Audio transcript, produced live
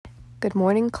Good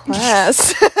morning,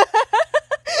 class.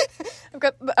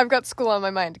 I've got school on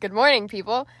my mind. Good morning,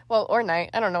 people. Well, or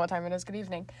night. I don't know what time it is. Good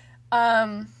evening.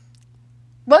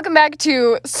 Welcome back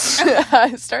to Star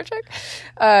Trek,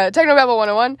 Technobabble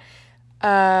 101.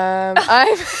 I'm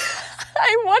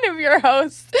one of your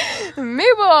hosts,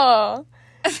 Mabel.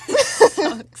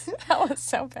 That was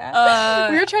so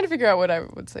bad. We were trying to figure out what I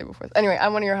would say before. Anyway,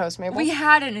 I'm one of your hosts, Mabel. We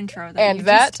had an intro that and you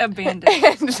that, just abandoned.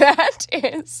 And that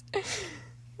is...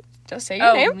 Just say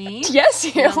your name. Me?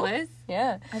 Yes, you. Lilith?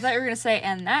 Yeah. I thought you were going to say,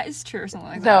 and that is true or something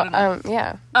like that. No,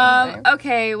 yeah.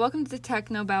 Okay, welcome to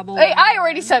Technobabble. Hey, I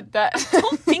already said that. I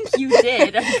don't think you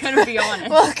did. I'm going to be honest.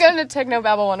 Welcome to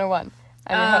Technobabble 101.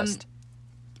 I'm your host.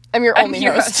 I'm your only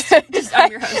host.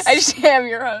 I'm your host. I just am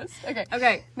your host.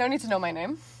 Okay. No need to know my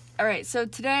name. All right, so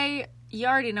today, you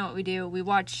already know what we do. We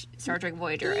watch Star Trek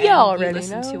Voyager, and already you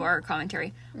listen know. to our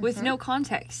commentary with no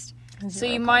context. So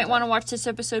you Zero might context. want to watch this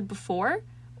episode before,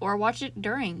 or watch it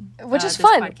during. Which is this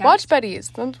fun. podcast. Watch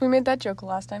buddies. We made that joke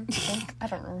last time, I think. I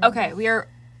don't remember. Okay, we are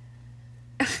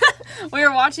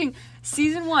watching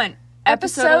season 1,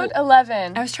 Episode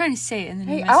 11. I was trying to say it, and then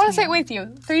Hey, you I want to messed say me it up.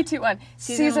 with you. 3, 2, 1.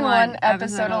 Season 1,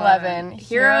 episode 11.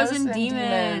 Heroes and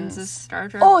Demons. A Star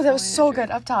Trek. Oh, that was so Voyager.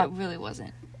 good up top. It really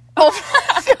wasn't. Oh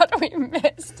my god, we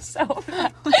missed so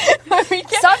much.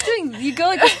 Stop doing. You go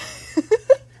like.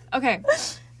 Okay.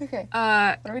 Okay.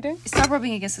 What are we doing? Stop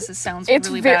rubbing against this. It sounds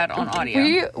really bad on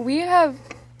audio. We have.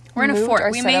 We're in a moved fort.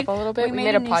 Our we setup made a little bit. We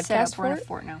made a new podcast setup. We're in a fort,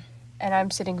 fort now. and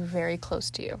I'm sitting very close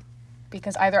to you,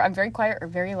 because either I'm very quiet or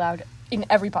very loud in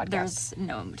every podcast. There's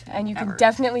no in between. and you can ever.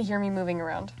 definitely hear me moving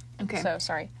around. Okay. So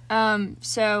sorry.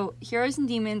 So Heroes and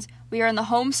Demons. We are in the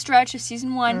home stretch of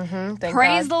season 1. Thank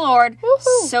Praise God. the Lord.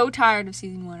 Woohoo. So tired of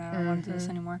season 1. I don't want to do this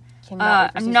anymore. Cannot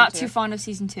wait for I'm season not 2. too fond of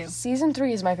season 2. Season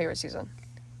 3 is my favorite season,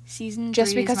 Season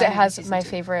just 3 is because my it has favorite my season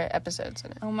 2. favorite episodes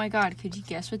in it. Oh my god, could you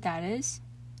guess what that is?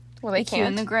 Well, they The Q can't.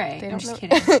 and the Gray. They I'm don't just know.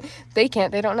 kidding. They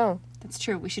can't. They don't know. That's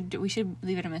true. We should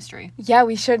leave it a mystery. Yeah,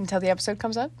 we should until the episode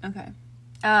comes up. Okay.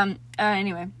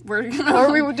 Anyway, we're gonna. What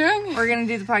are we doing? We're gonna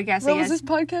do the podcast. What I was guess. this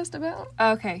podcast about?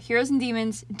 Okay, Heroes and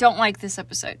Demons. Don't like this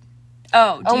episode.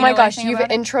 Oh. Oh my gosh, you've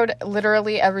introed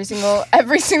literally every single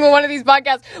one of these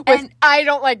podcasts with I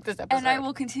don't like this episode. And I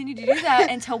will continue to do that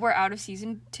until we're out of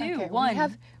season 2. Okay,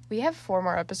 1. We have 4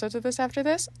 more episodes of this after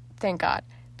this. Thank God,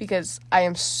 because I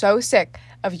am so sick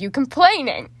of you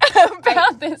complaining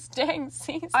about this dang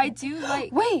season. I do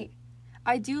like. Wait.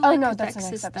 I do Oh like. no, that's the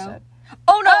next Cathexis, episode. though.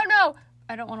 Oh no! Oh no!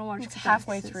 I don't want to watch. It's Cathexis.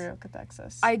 halfway through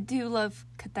Cathexis. I do love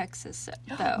Cathexis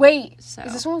though. Wait, so.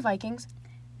 is this one with Vikings?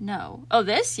 No. Oh,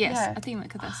 this? Yes. Yeah. I think you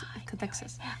meant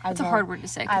Cathexis. I That's a love- hard word to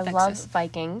say. I Cathexis. love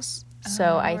Vikings,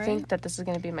 so I right. think that this is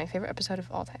going to be my favorite episode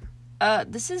of all time.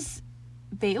 This is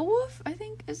Beowulf, I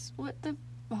think, is what the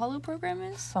holo program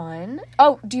is. Fun.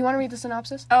 Oh, do you want to read the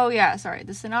synopsis? Oh, yeah, sorry.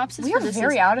 The synopsis We for are this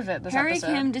very is out of it this Harry episode.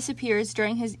 Kim disappears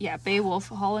during his, Beowulf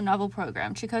holo novel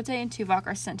program. Chakotay and Tuvok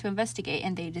are sent to investigate,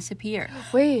 and they disappear.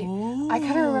 Wait, I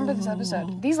kind of remember this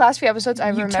episode. These last few episodes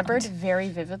I You remembered don't. very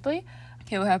vividly.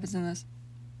 Okay, what happens in this?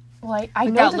 Well, I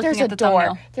know Without that there's looking a at the door.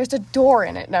 thumbnail. There's a door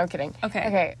in it. No, I'm kidding.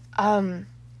 Okay. Okay.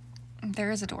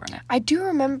 There is a door in it. I do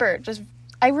remember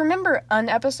I remember an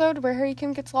episode where Harry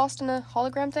Kim gets lost in a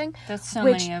hologram thing. That's so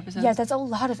which, many episodes. Yeah, that's a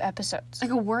lot of episodes.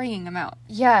 like a worrying amount.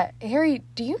 Yeah, Harry,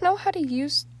 do you know how to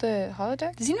use the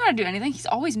holodeck? Does he know how to do anything? He's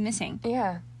always missing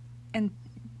Yeah. and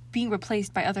being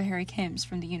replaced by other Harry Kims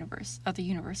from the universe, other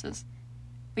universes.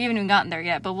 We haven't even gotten there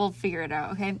yet, but we'll figure it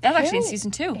out, okay? That's actually in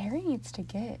season 2. Harry needs to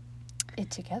get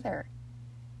it together.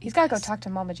 He's got to go talk to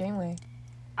Mama Janeway.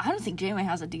 I don't think Janeway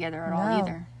has it together at all No.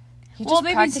 either. He Well, just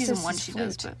maybe in practices season 1 his she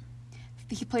does, flute.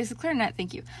 but he plays the clarinet.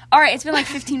 Thank you. All right, it's been like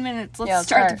 15 minutes. Let's Yeah,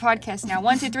 start the start. podcast now.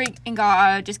 1, 2, 3.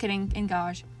 Engage. Just kidding.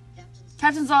 Engage.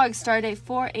 Captain's log. Stardate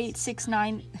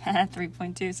 4869.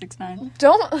 3.269.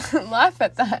 Don't laugh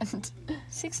at that.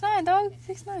 69, dog.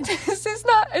 69. This is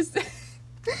not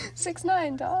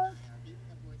 6'9", dog.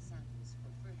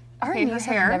 Our Okay, her knees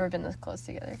hair. have never been this close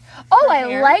together. Oh, Her I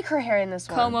hair. like her hair in this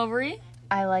one. Comb ovary.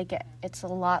 I like it. It's a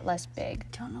lot less big.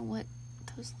 Don't know what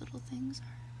those little things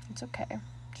are. It's okay.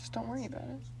 Just don't worry about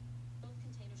it.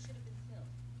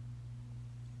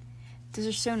 Those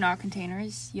are so not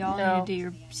containers. Y'all No. need to do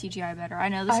your CGI better. I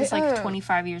know this is like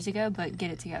 25 years ago, but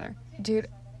get it together. Dude,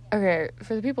 okay,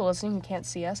 for the people listening who can't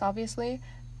see us, obviously,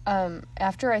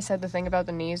 after I said the thing about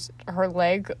the knees, her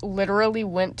leg literally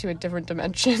went to a different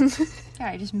dimension. Yeah,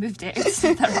 I just moved it. It's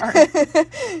not that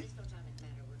hard.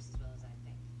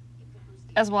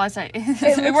 As well as I...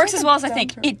 it works like as a well as I dumb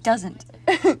think. turtle. It doesn't.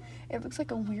 It looks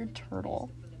like a weird turtle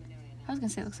I was gonna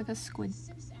say it looks like a squid.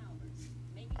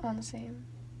 on the same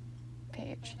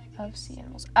page of sea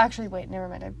animals. Actually, wait, never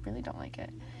mind. I really don't like it.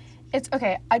 It's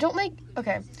okay. I don't like.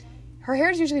 Okay, her hair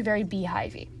is usually very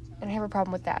beehivey, and I have a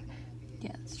problem with that.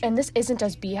 Yeah, that's true. And this isn't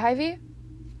as beehivey,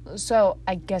 so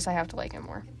I guess I have to like it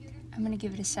more. I'm gonna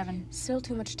give it a 7. Still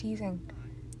too much teasing.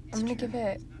 I'm gonna give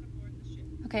it.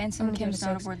 Okay, and someone Kim's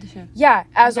not aboard the ship. Yeah,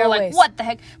 as They're always. like, what the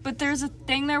heck? But there's a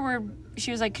thing there where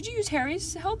she was like, could you use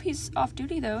Harry's help? He's off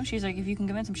duty, though. She's like, if you can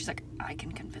convince him. She's like, I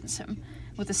can convince him.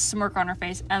 With a smirk on her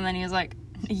face. And then he was like,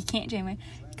 you can't, Janeway.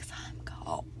 Because I'm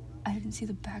cold. I didn't see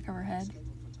the back of her head.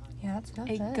 Yeah, that's not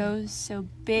It goes so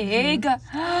big. Oh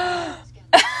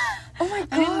my god.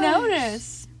 I didn't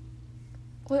notice.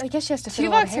 Well, I guess she has to fit a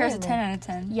Tuvok's lot of hair hair is a in 10 there. out of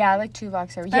 10. Yeah, I like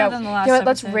Tuvok's hair. Better than the last you know what,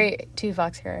 let's episode. rate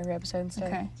Tuvok's hair every episode instead.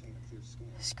 Okay.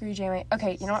 Screw Janeway.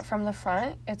 Okay, you know what? From the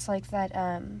front, it's like that,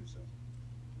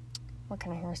 what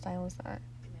kind of hairstyle is that?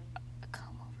 A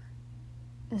comb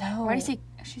over. No. Why do you say,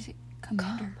 she say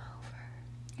commander? Come over?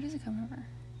 What is a comb over?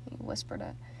 You whispered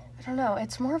it. I don't know.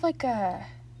 It's more of like a...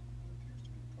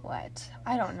 What?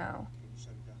 I don't know.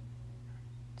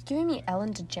 It's giving me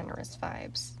Ellen DeGeneres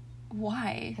vibes.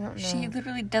 Why? I don't know. She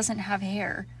literally doesn't have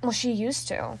hair. Well, she used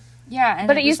to. Yeah, and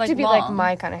But it was, used like, to be long. like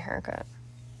my kind of haircut.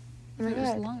 Oh my It was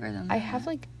God. longer than that. I have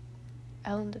like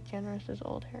Ellen DeGeneres'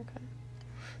 old haircut.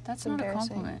 That's It's not a embarrassing.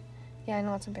 compliment. Yeah, I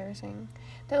know, it's embarrassing.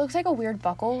 That looks like a weird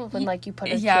buckle when like you put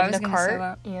a Yeah, I kid was in a gonna say cart.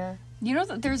 that. Yeah. You know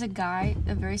that there's a guy,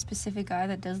 a very specific guy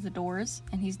that does the doors,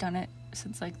 and he's done it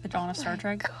since like the dawn of Star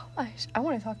Trek. Gosh, I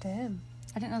want to talk to him.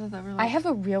 I didn't know that were like. I have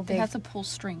a real They big. have to pull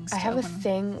strings. I to have a open them.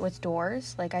 thing with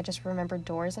doors. Like I just remember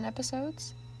doors in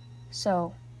episodes,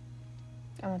 so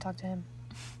I want to talk to him.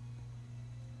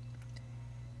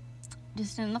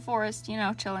 Just in the forest, you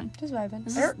know, chilling. Just vibing.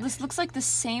 This looks like the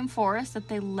same forest that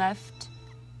they left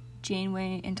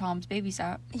Janeway and Tom's babies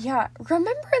at. Yeah,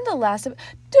 remember in the last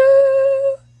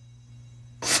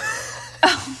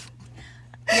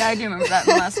Yeah, I do remember that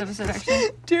in the last episode,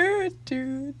 actually.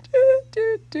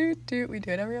 We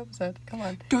do it every episode. Come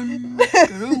on. Dun,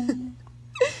 dun,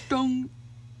 dun,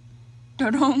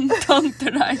 dun, dun, dun,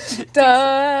 dun,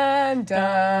 Dun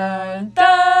dun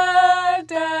dun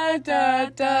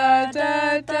dun dun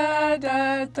dun dun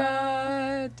dun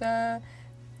dun dun.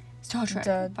 Star Trek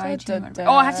Da, by da, Gene da, Roddenberry.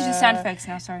 Oh, I have to do sound effects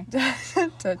now, sorry.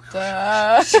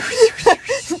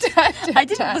 I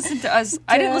didn't listen to us.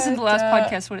 I didn't listen to the last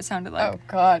podcast what it sounded like. Oh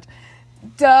God.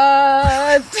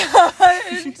 Da da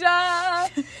da.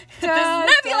 This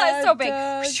nebula is so big.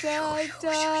 Da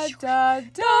da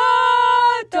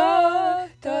da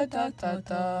da da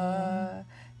da.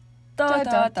 Da,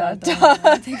 da, da,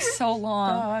 da. It takes so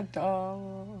long.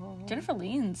 Jennifer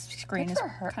Lee's screen Good is for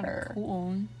her. kind of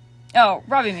cool. Oh,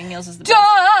 Robbie McNeil's is the Da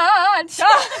best. da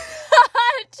da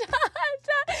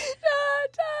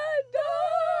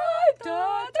da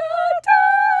da da.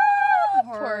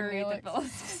 Poor Neelix.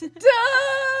 Felix.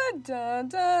 Dun dun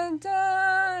dun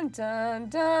dun dun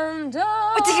dun dun.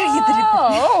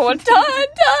 Oh, dun dun!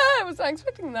 I was not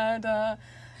expecting that. Dun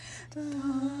dun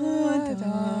dun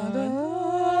dun dun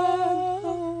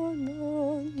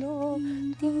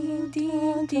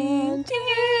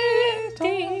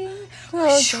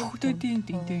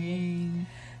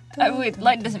dun. Wait,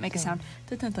 light doesn't make a sound.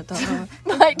 Light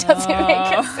doesn't make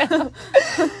a sound.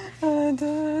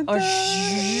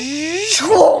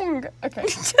 Okay.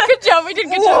 Good job. We did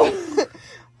good job. What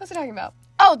was I talking about?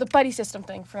 Oh, the buddy system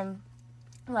thing from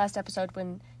last episode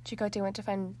when Chakotay went to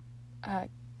find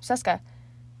Seska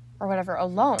or whatever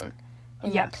alone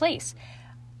in that place.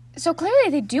 So clearly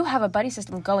they do have a buddy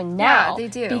system going now. Yeah, they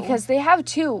do. Because they have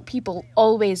two people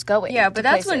always going. Yeah, but to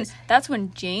that's places.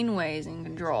 when Janeway is in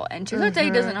control and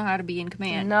Chakotay doesn't know how to be in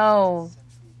command. No.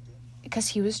 Because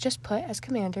he was just put as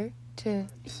commander to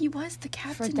He was the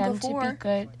captain for them before. to be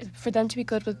good. For them to be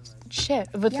good with shit.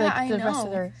 With Yeah, like the I rest know.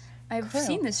 of their I've crew.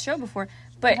 seen this show before,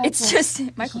 but Michael- it's just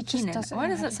Michael he just Keenan. doesn't Why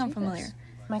know does how that to sound do familiar? this.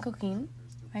 Michael Keane?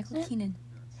 Michael Keenan.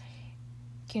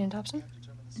 Keenan Thompson?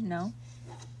 No.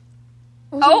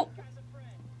 What was Oh, it?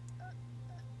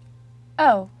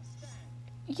 Oh.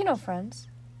 You know Friends.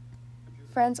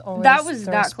 Friends always that was throws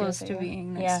that close space to at you.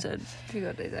 being Yeah. next to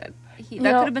Chakotay's head. That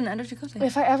know, could have been the end of Chakotay.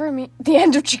 If I ever meet the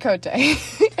end of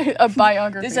Chakotay, a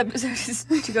biography. This episode is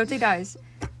Chakotay dies.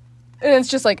 And it's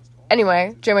just like,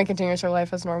 anyway, Janeway continues her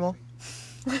life as normal.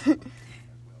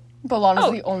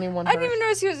 BE'lana's the only one I hurt. didn't even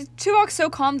notice he was Tuvok's so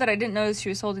calm that I didn't notice she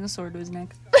was holding a sword to his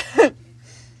neck.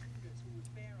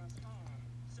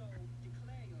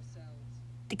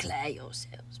 Declare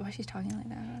yourselves. Why she's talking like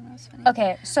that? I don't know. It's funny.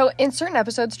 Okay, so in certain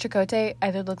episodes, Chakotay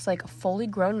either looks like a fully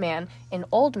grown man, an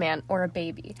old man, or a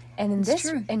baby. And in It's this,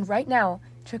 true. and right now,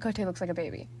 Chakotay looks like a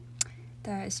baby.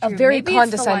 That is A true. very Maybe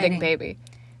it's the condescending lighting. baby.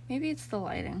 Maybe it's the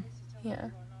lighting. Yeah.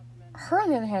 Her, on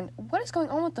the other hand, what is going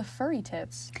on with the furry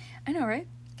tits? I know, right?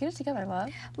 Get it together,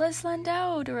 love. Les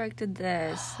Landau directed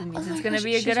this. It means it's going to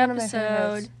be a she's good one of my episode.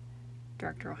 favorites.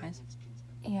 Director-wise.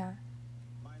 Yeah.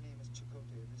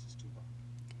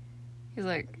 He's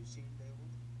like...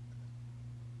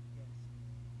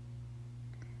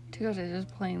 Chakotay's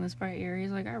just playing this by ear.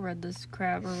 He's like, I read this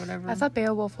crap or whatever. I thought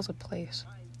Beowulf was a place.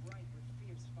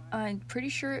 I'm pretty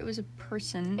sure it was a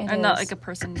person. It Not is. like a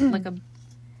person, like a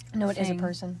No, it is a thing.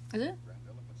 person. Is it?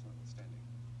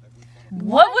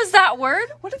 What was that word?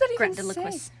 What did that even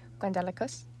Grandiloquous. say?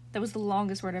 Grandiloquous. That was the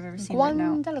longest word I've ever seen right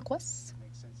now. Grandiloquous.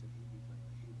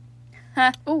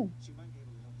 Huh. Ooh.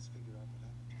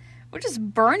 We're just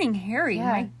burning Harry. Yeah.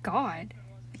 My God.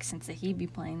 Like, since that he'd be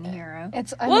playing the hero. I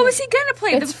What mean, was he gonna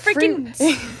play? The it's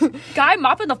freaking guy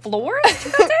mopping the floor?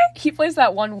 He plays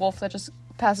that one wolf that just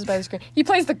passes by the screen. He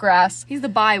plays the grass. He's the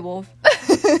bi wolf.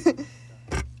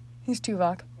 He's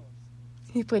Tuvok.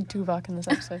 He played Tuvok in this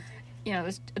episode. You know,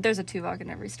 there's a Tuvok in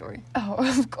every story. Oh,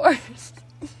 of course.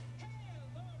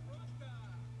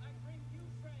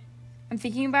 I'm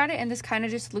thinking about it, and this kind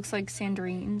of just looks like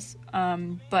Sandrine's,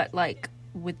 but like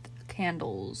with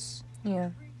candles. Yeah.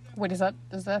 Wait, is that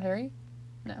Harry?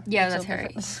 No. Yeah, He that's looks Harry.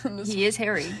 different in this. He is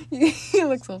Harry. He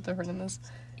looks a little different in this.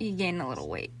 He gained a little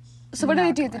weight. So what do they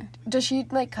Not do? gonna lie. Does she,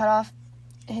 like, cut off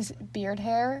his beard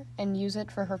hair and use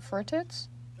it for her fur tits?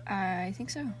 I think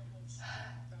so.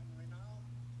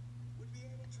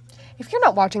 If you're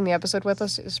not watching the episode with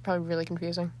us, it's probably really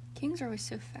confusing. Kings are always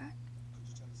so fat.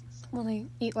 Well, they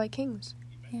eat like kings.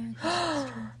 Yeah.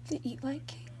 They eat like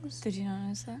kings. Did you not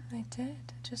notice that? I did,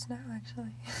 just now,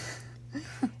 actually.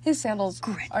 His sandals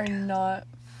are not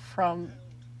from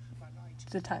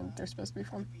the time they're supposed to be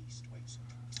from.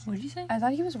 What did you say? I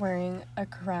thought he was wearing a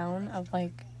crown of,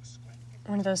 like,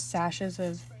 one of those sashes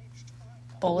of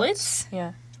bullets.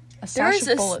 Yeah. A sash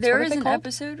of bullets. There What are is they an called?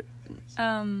 episode,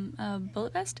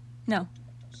 bullet vest? No,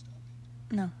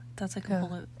 that's like a Yeah,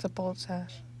 bullet. it's a bullet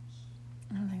sash.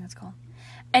 I don't think that's called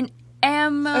an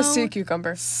ammo. A sea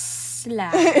cucumber.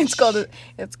 Slash. It's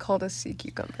called a sea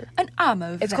cucumber. An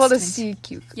ammo. It's called a vestment. sea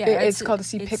cucumber. Yeah, it's called a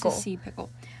sea pickle. It's a sea pickle.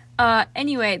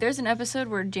 Anyway, there's an episode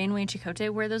where Janeway and Chakotay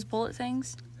wear those bullet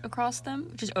things across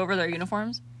them, just over their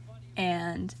uniforms,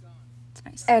 and it's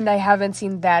nice. And I haven't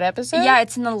seen that episode. Yeah,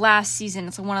 it's in the last season.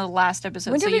 It's one of the last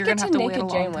episodes, When did so we you're get gonna have to to wait a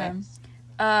naked long Janeway?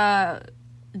 time.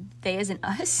 They as in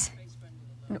us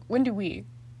When do we?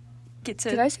 get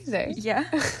to. Did I say they? Yeah.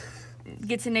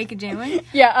 Get to naked Janeway.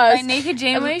 Yeah, us. By naked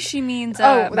Janeway, she means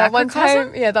that one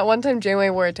macrocosm. time. Yeah, that one time Janeway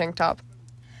wore a tank top.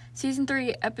 Season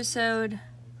 3, episode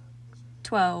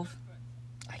 12.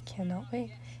 I cannot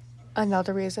wait.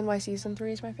 Another reason why season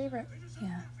 3 is my favorite.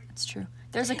 Yeah, that's true.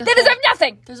 There's like a They deserve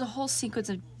nothing. There's a whole sequence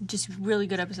of just really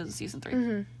good episodes of season 3.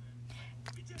 Mm-hmm.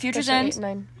 Future's Especially 8 End,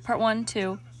 and 9. part 1,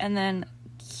 2, and then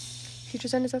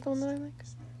Future's End, is that the one that I like?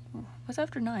 what's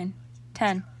after 9?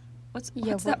 10. What's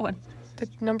Yeah, that one? The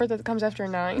number that comes after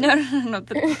 9. No,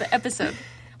 the episode.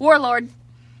 Warlord.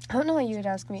 I don't know why you would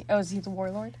ask me. Oh, is he the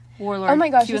warlord? Warlord. Oh my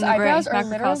gosh, Q his in the gray, eyebrows are macrocosm.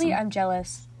 literally. I'm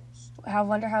jealous. I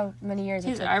wonder how many years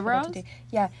His it took for them eyebrows? to do.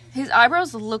 Yeah. His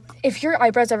eyebrows look If your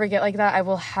eyebrows ever get like that, I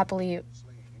will happily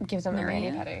give them a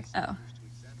Maria? mani-pedi. Oh.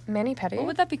 Mani-pedi? What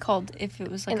would that be called if it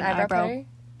was like an eyebrow eyebrow pedi?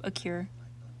 a cure?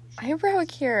 Eyebrow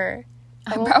cure.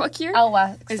 Eyebrow a cure? I'll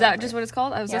wax Is them that just first. what it's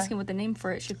called? I was Yeah. asking what the name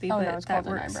for it should be, Oh but no, it's that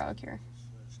called an works. eyebrow cure.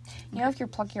 You know, if you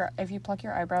pluck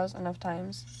your eyebrows enough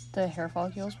times, the hair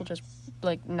follicles will just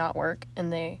like not work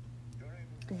and they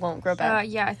won't grow back.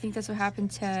 Yeah, I think that's what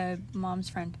happened to Mom's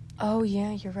friend. Oh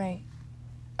yeah, you're right.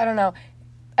 I don't know.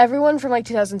 Everyone from like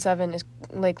 2007 is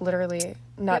like literally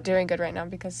not doing good right now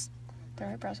because their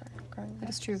eyebrows aren't growing That back.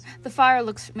 is true. The fire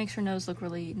makes her nose look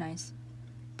really nice,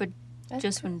 but That's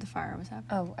just when the fire was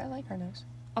happening. Oh, I like her nose.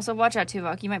 Also, watch out,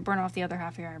 Tuvok. You might burn off the other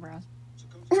half of your eyebrows.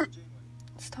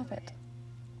 Stop it.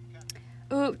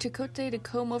 Ooh, Chakotay to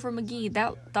comb over McGee.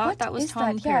 That was is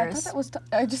Tom that? Yeah, I Paris. thought that was.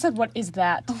 I just said, "What is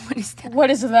that? What is that? What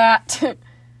is that?"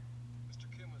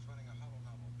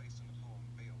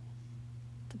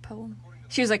 The poem.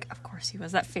 She was like, of course he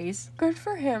was. That face. Good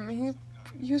for him.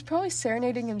 He was probably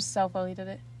serenading himself while he did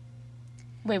it.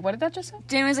 Wait, what did that just say?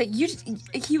 Janeway's like,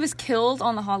 he was killed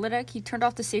on the holodeck. He turned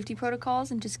off the safety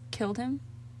protocols and just killed him.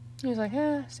 He was like,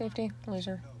 safety,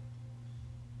 loser.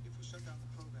 If we shut down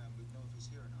the program, we'd know if he's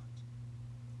here or not.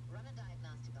 Run a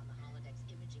diagnostic on the holodeck's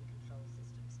imaging control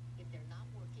systems. If they're not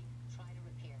working, try to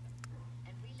repair them.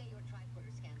 And relay your tricorder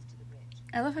scans to the bridge.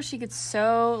 I love how she gets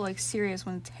so, like, serious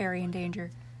when it's Harry in danger.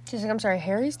 She's like, I'm sorry,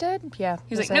 Harry's dead? Yeah.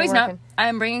 He's like, this no, ain't he's not. working.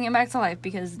 I'm bringing him back to life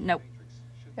because, nope.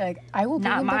 You're like, I will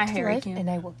bring Not him my back to Harry life, Kim. and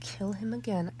I will kill him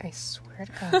again. I swear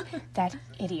to God. That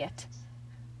idiot.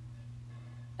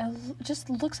 It just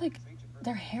looks like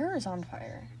their hair is on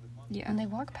fire. Yeah. When they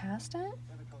walk past it?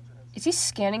 Is he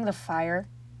scanning the fire?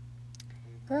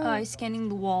 Girl. He's scanning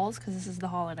the walls because this is the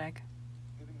holodeck.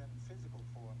 Giving them physical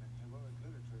form in heroic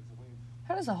literature is a way of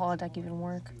How does the holodeck even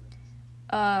work?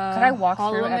 Could I walk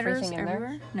through everything in there?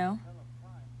 everywhere? No.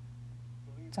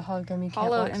 It's a hologram you can't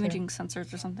Hollow walk imaging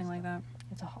sensors or something like that. through.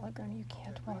 It's a hologram you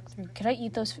can't walk through. Can I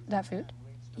eat that food?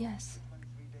 Yes.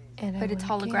 And But I it's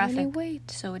won't gain any holographic.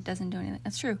 weight. So it doesn't do anything.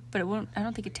 That's true. But it won't. I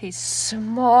don't think it tastes.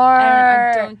 Smart.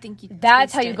 I don't think you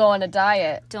That's taste how you it. go on a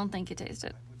diet. Don't think you taste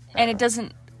it. And it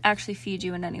doesn't actually feed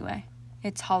you in any way.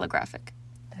 It's holographic.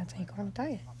 That's how you go on a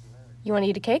diet. You want to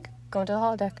eat a cake? Go into the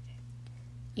holodeck.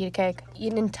 Eat a cake.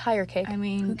 Eat an entire cake. I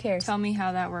mean, who cares? Tell me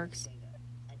how that works.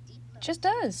 It just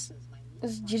does. You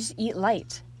just eat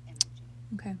light.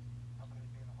 Okay.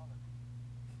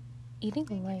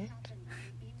 Eating light.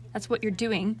 That's what you're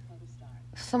doing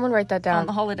Someone write that on down.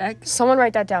 the holodeck. Someone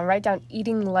write that down. Write down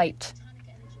eating light.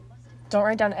 Don't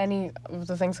write down any of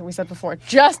the things that we said before.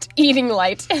 Just eating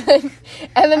light.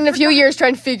 And then in a few years try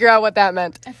and figure out what that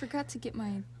meant. I forgot to get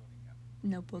my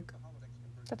notebook.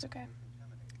 That's okay. I'm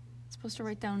supposed to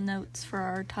write down notes for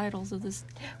our titles of this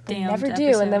We damn never do,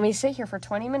 episode. and then we sit here for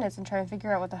 20 minutes and try and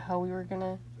figure out what the hell we were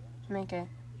gonna make it.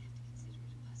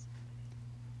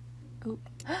 Oop.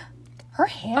 Her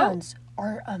hands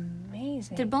are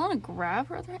amazing. Did BE'lana grab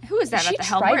her other hand? Who is that She at the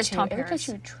helm? tried Where's to. Tom It looked like Paris?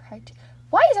 she tried to.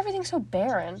 Why is everything so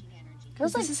barren? It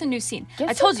was like, This is a new scene. get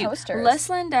I some told you, posters. Les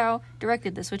Landau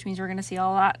directed this, which means we're going to see a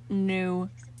lot new.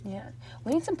 yeah,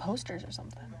 we need some posters or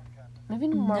something. Maybe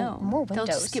more windows. They'll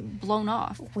just get blown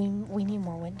off. We need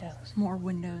more windows. More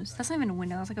windows. That's not even a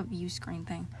window. That's like a view screen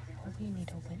thing. We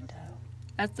need a window.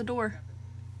 That's the door.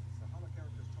 The holo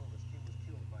characters told us Kim was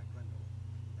killed by Grendel.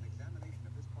 An examination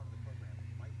of this part of the program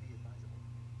might be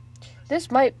advisable. This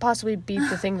might possibly be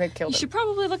the thing that killed You him. should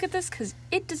probably look at this because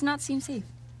it does not seem safe.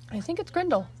 I think it's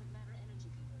Grendel.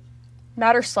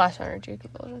 Matter/energy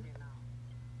conversion.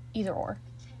 Either or.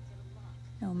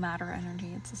 No matter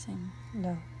energy. It's the same.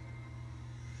 No.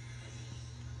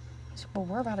 Well,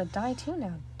 we're about to die too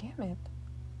now. Damn it.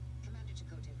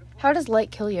 How does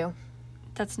light kill you?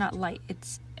 That's not light.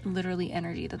 It's literally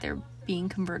energy that they're being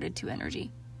converted to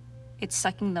energy. It's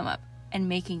sucking them up and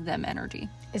making them energy.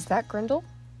 Is that Grendel?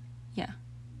 Yeah.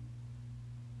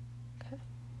 Okay.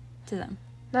 To them.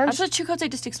 Now I'm That's just, what Chukotay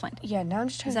just explained. yeah, now I'm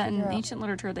just trying Is to that in figure out. ancient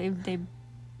literature they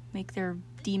make their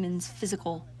demons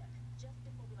physical.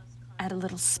 Add a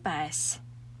little spice.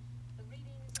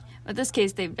 In this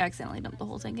case, they've accidentally dumped the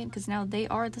whole thing in because now they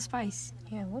are the spice.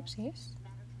 Yeah, whoopsies.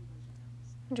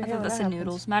 I thought that's the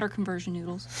noodles. Matter conversion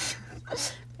noodles.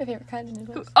 My favorite kind of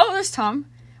noodles. Oh, there's Tom.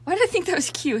 Why did I think that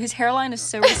was Q? His hairline is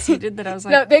so receded that I was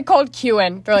like, No, they called Q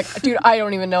in. They're like, dude, I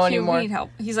don't even know Q, anymore. we need help.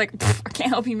 He's like, I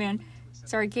can't help you, man.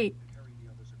 Sorry, Kate.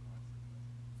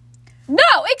 No,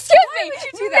 excuse Why me. would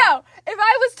you do that? No, if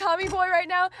I was Tommy Boy right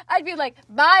now, I'd be like,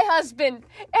 my husband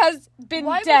has been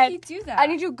Why would dead. he do that? I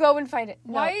need you to go and find it.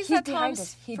 No, Why is he's that behind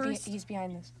Tom's this. first- He's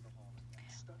behind this.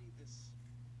 Study this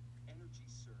energy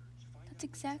surge. Find That's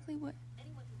exactly what.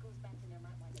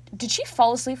 Did she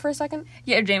fall asleep for a second?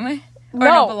 Yeah, Janeway. Or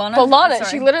No, BE'lana. BE'lana. Sorry.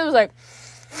 She literally was like,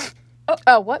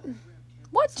 oh, what?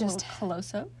 What Just just?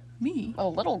 close up. Me. A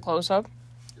little close up.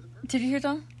 Did you hear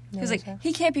Tom? He was like, sir.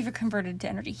 he can't be converted to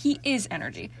energy. He is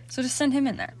energy. So just send him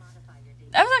in there.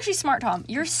 That was actually smart, Tom.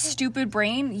 Your stupid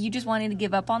brain, you just wanting to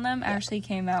give up on them, actually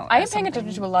came out. I am as paying something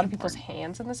attention to a lot of people's important.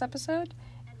 hands in this episode,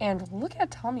 and look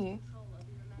at Tommy.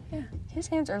 Yeah. His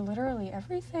hands are literally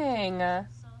everything. Why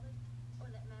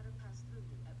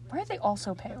are they all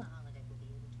so pale?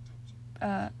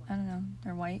 I don't know.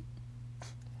 They're white.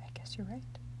 I guess you're right.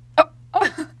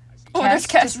 Oh, there's Cass,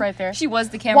 Cass just right there. She was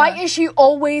the camera. Why is she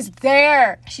always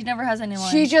there? She never has any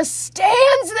lines. She just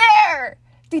stands there.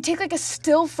 They take like a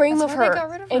still frame That's of why they her got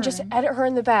rid of and her. just edit her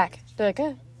in the back. They're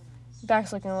like,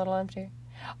 back's looking a little empty.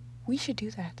 We should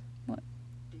do that. What?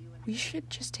 We should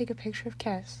just take a picture of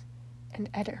Cass and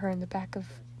edit her in the back of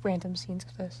random scenes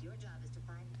of this.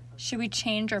 Should we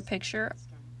change our picture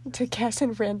To Cass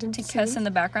in random to scenes. Cass in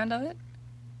the background of it?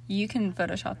 You can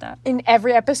Photoshop that. In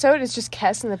every episode, it's just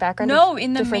Cass in the background. No, of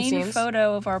in the different main scenes.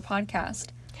 photo of our podcast.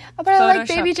 Oh, but I like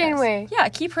Photoshop Baby Cass. Janeway. Yeah,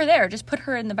 keep her there. Just put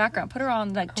her in the background. Put her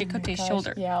on like Oh my Chakotay's gosh.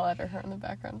 shoulder. Yeah, I'll edit her in the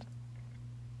background.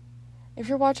 If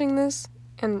you're watching this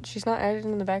and she's not edited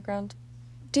in the background,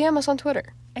 DM us on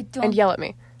Twitter I don't. and yell at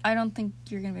me. I don't think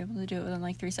you're gonna be able to do it within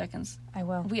like 3 seconds. I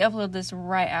will. We upload this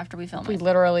right after we film We it.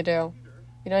 literally do.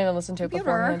 We don't even listen to it Computer.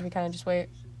 beforehand. We kind of just wait.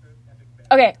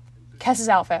 Okay, Cass's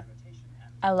outfit.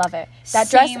 I love it. That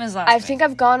dress. Same as last I week. think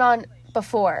I've gone on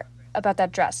before about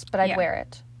that dress, but I'd Yeah. wear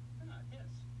it.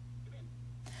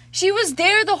 She was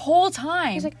there the whole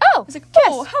time. He's like, oh, I was like, Cass,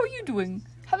 oh, how are you doing?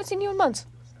 haven't seen you in months.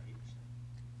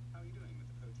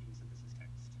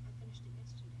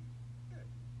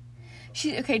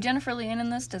 Jennifer Leanne in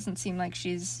this doesn't seem like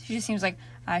she just seems like,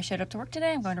 I showed up to work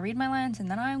today, I'm going to read my lines, and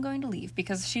then I'm going to leave.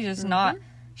 Because she just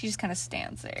she just kind of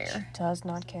stands there. Does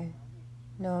not care.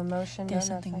 No emotion, There's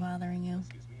no something nothing. bothering you.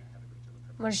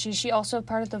 What is she? Is she also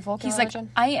part of the Vulcan He's like,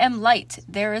 religion? I am light.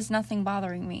 There is nothing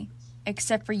bothering me.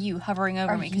 Except for you hovering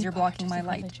over me because you're part blocking of my the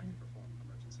light. religion? Perform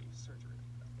emergency surgery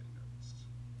without getting nervous.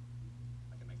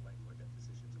 I can make life or death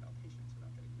decisions about patients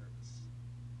without getting nervous.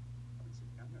 Obviously,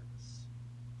 you got nervous.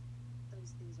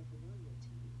 Those things are familiar to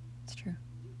you. It's true.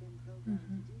 You've been programmed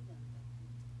to do them, Doctor.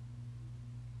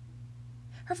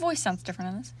 Her voice sounds different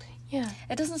in this. Yeah.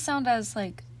 It doesn't sound as,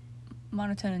 like,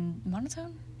 monotone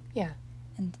Yeah.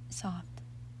 and soft.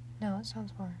 No, it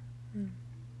sounds more.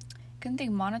 Couldn't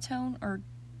think monotone or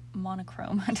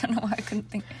monochrome. I don't know why I couldn't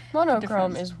think.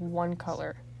 Monochrome is one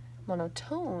color.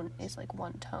 Monotone is like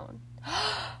one tone.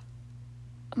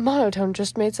 Monotone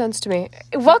just made sense to me.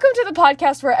 Welcome to the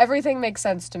podcast where everything makes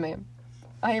sense to me.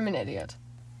 I am an idiot.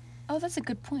 Oh, that's a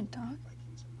good point, Doc.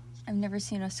 I've never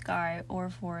seen a sky or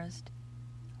a forest.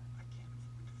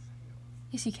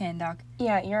 Yes, you can, Doc.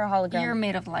 Yeah, you're a hologram. You're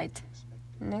made of light.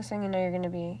 Next thing you know, you're gonna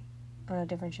be on a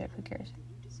different ship. Who cares?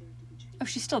 Oh,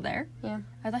 she's still there? Yeah.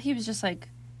 I thought he was just, like,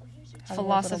 Having a little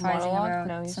philosophizing monologue? about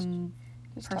No, he's some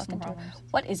talking personal to her. problems.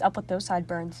 What is up with those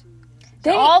sideburns?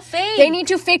 They're all fake. They need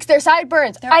to fix their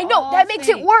sideburns. They're I know, all that makes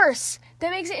it fake. worse. That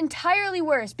makes it entirely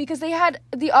worse because they had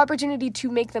the opportunity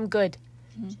to make them good.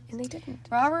 And they didn't.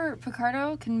 Robert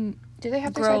Picardo can Do they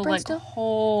have their grow, sideburns like, still?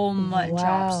 whole mut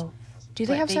chops. Do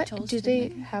they What, have they told us do to they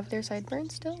do? have their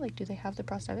sideburns still? Like, do they have the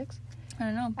prosthetics? I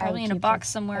don't know. would Probably in a keep box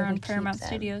them. somewhere I on would keep Paramount them.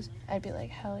 Studios. I'd be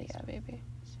like, hell yeah, baby.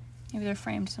 Maybe they're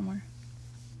framed somewhere.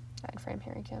 I'd frame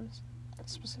Harry Kims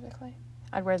specifically.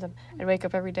 I'd wear them. I'd wake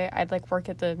up every day. I'd like work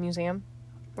at the museum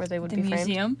where they would The be framed.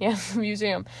 museum? Yeah, the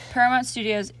museum. Paramount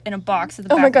Studios in a box at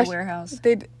the Oh my back of gosh. the warehouse.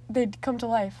 They'd come to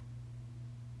life.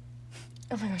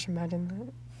 Oh my gosh, imagine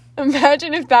that.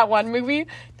 Imagine if that one movie,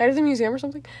 Night of the Museum or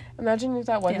something, imagine if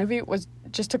that one Yeah. movie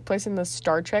just took place in the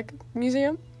Star Trek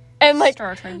museum. And like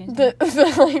Star Trek museum. the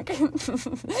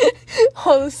like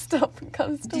all the stuff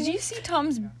comes to Did you see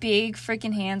Tom's big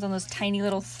freaking hands on those tiny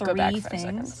little Go back 3 5 things?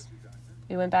 seconds.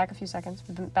 We went back a few seconds.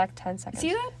 We went back 10 seconds. See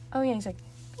that? Oh yeah, he's like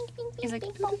He's like,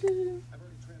 okay,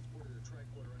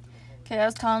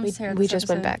 that's Tom's hair. we this just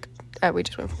went episode. back. We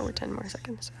just went forward 10 more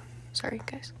seconds. So sorry,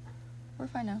 guys. We're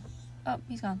fine now. Oh,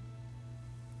 he's gone.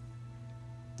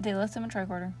 They left him a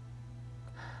tricorder.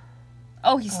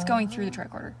 Oh, he's going through the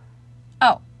tricorder.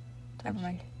 Oh, never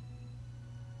mind.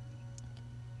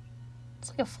 It's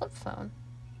like a flip phone.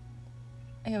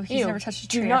 Oh, he's never touched a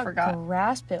Do tree. not I forgot.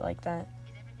 grasp it like that.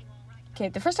 Okay,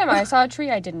 the first time I saw a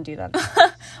tree, I didn't do that.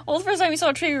 Well, the first time we saw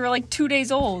a tree, we were like 2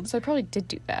 days old. So I probably did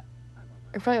do that.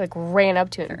 I probably like ran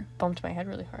up to it Sure. and bumped my head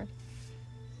really hard.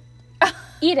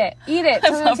 Eat it. Eat it. I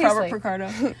Tell me what it love tastes Robert like.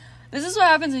 Picardo. This is what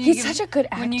happens when you He's give, such a good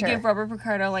when you actor. give Robert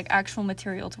Picardo like actual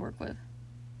material to work with.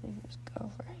 Just go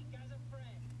for it.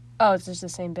 Oh, it's just the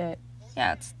same bit.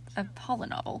 Yeah, it's a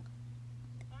holonovel.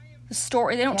 The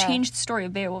story, they don't Yeah. change the story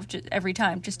of Beowulf every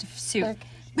time just to suit. Like,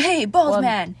 Hey, bald well,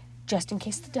 man. just in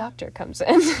case the doctor comes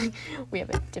in, we have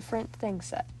a different thing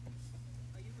set.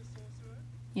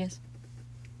 Yes.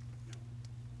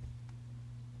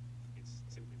 It's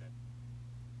simply that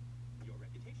your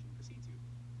reputation precedes you.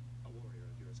 A warrior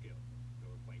of your skill.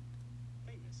 You're quite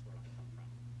famous where I come from.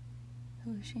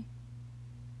 Who is she?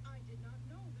 I did not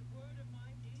know that word of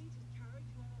my deeds is carried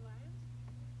through all the land.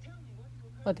 Tell me what you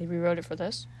have heard. What, they rewrote it for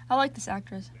this? I like this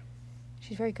actress.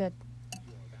 She's very good.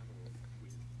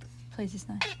 Plays this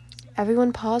nice.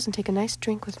 Everyone pause and take a nice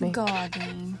drink with me. God,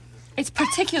 man. It's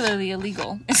particularly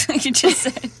illegal. It's like you just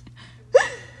said.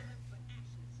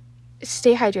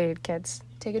 Stay hydrated, kids.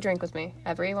 Take a drink with me.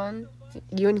 Everyone,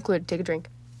 you included, take a drink.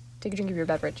 Take a drink of your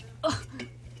beverage.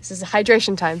 This is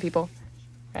hydration time, people.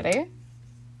 Ready?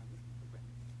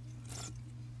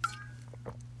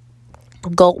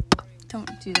 Gulp. Don't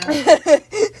do that.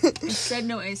 You said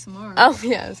no ASMR. Oh,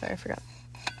 yeah, sorry, I forgot.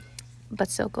 But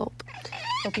still gulp.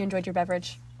 Hope you enjoyed your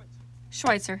beverage.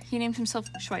 Schweitzer. He named himself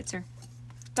Schweitzer.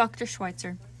 Dr.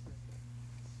 Schweitzer.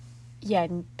 Yeah,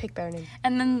 pick better name.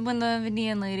 And then when the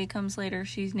Indian lady comes later,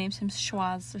 she names him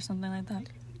Schwaz or something like that.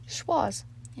 Schwaz.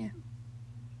 Yeah.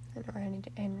 I never had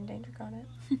any danger got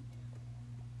it.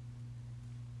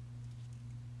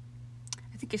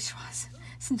 I think it's Schwaz.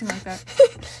 Something like that.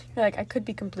 You're like, I could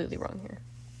be completely wrong here.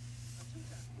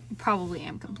 I probably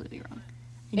am completely wrong.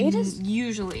 It is-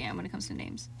 Usually am when it comes to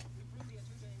names.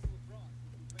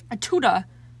 A tuda.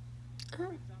 Oh.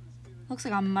 Looks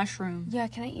like a mushroom Yeah,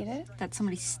 can I eat it? that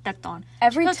somebody stepped on.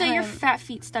 Every Because your time- fat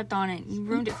feet stepped on it. You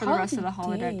ruined it for the rest of the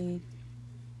Probably holodeck. did.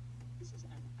 This is an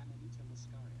Amanita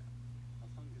muscaria.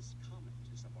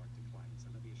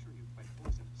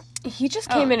 He just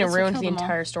Oh, came in and that's what ruined killed the them all.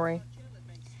 entire story.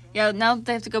 Yeah, now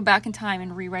they have to go back in time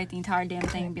and rewrite the entire damn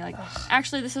thing and be like,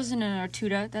 actually, this isn't an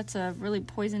Artuda. That's a really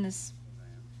poisonous...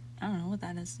 I don't know what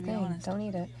that is, to be Dang, honest. don't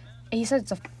eat it. He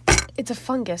said it's a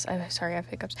fungus. I'm sorry, I have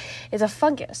hiccups. It's a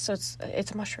fungus, so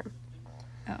it's a mushroom.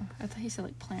 Oh, I thought he said,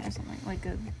 like, plant or something. Like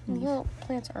a... Well,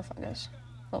 plants are fungus.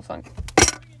 Well, fun.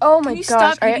 Oh my Can you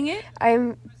gosh! stop eating it? I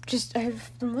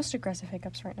have the most aggressive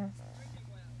hiccups right now.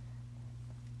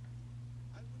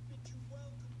 I would bid you welcome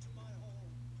to my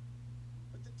home.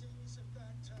 But the days of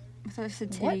that time I thought it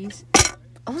said What? titties.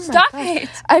 Oh my Stop gosh. it!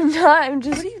 I'm not. I'm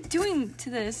just. What are you doing to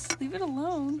this? Leave it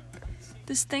alone.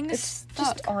 This thing is It's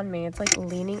stuck. just on me. It's like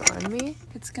leaning on me.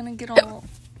 It's gonna get all...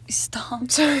 Stop.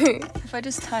 Sorry. If I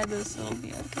just tie this, it'll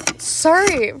be okay.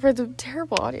 Sorry for the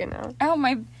terrible audio now. Ow,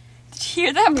 my... Did you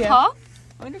hear that Yeah. pop?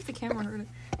 I wonder if the camera heard it.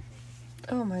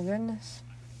 Oh my goodness.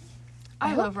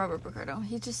 I love Robert Picardo.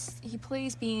 He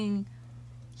plays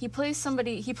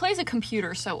a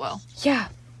computer so well. Yeah,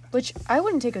 which I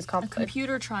wouldn't take as A compliment.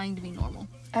 computer trying to be normal.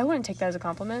 I wouldn't take that as a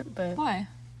compliment, but Why?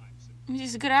 I mean,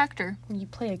 he's a good actor. you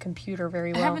play a computer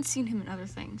very I well. haven't seen him in other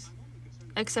things.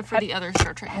 Except for the other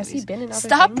Star Trek Has movies. he been in other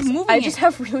Stop things? moving I it. just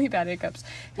have really bad hiccups.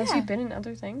 Has he Yeah. been in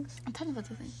other things? I'm talking about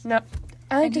the things. No.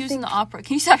 I like And to he was in think. the opera.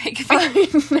 Can you stop making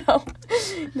me? No.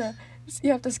 No.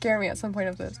 You have to scare me at some point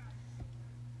of this.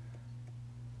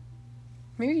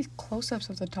 Maybe close-ups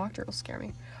of the doctor will scare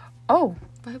me. Oh,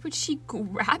 Why would she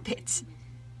grab it?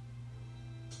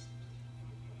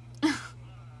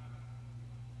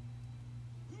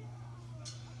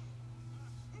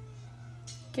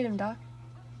 get him, Doc.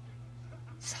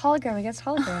 It's hologram against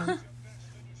hologram.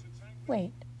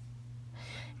 Wait.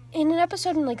 In an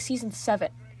episode in like season 7,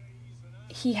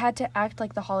 he had to act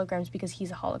like the holograms because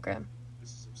he's a hologram.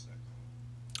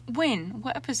 When?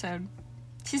 What episode?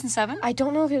 Season 7? I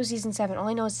don't know if it was season 7. All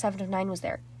I know is 7 of 9 was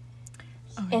there.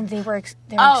 Oh, And they were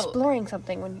Oh. exploring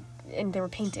something and they were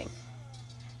painting.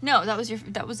 No, that was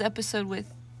the episode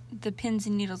with the pins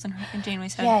and needles in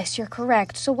Janeway's head. Yes, you're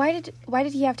correct. So why did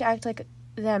he have to act like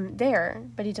them there,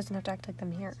 but he doesn't have to act like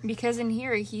them here? Because in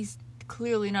here, he's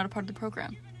clearly not a part of the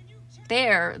program.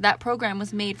 There, that program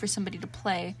was made for somebody to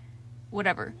play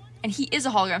whatever. And he is a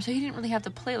hologram, so he didn't really have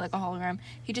to play like a hologram.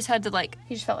 He just had to, like,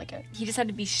 He just felt like it. he just had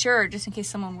to be sure just in case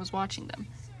someone was watching them.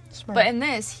 Smart. But in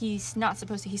this, he's not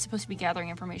supposed to. He's supposed to be gathering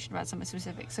information about something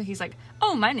specific. So he's like,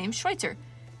 oh, my name's Schweitzer.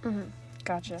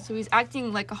 Gotcha. So he's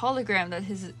acting like a hologram that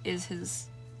is his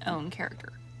own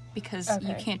character. Because you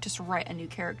Okay. can't just write a new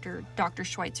character, Dr.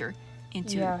 Schweitzer,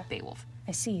 into Yeah. Beowulf.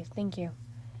 I see. Thank you.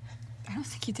 I don't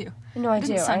think you do. No, I It do.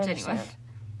 doesn't I sound understand. anyway.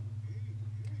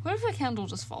 What if the candle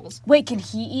just falls? Wait, can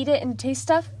he eat it and taste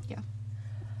stuff? Yeah.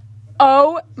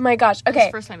 Oh my gosh. It's Okay.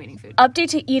 his first time eating food. Update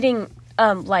to eating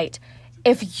light.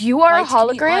 If you are Light a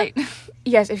to eat hologram, light.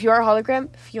 yes, if you are a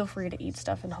hologram, feel free to eat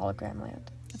stuff in hologram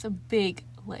land. That's a big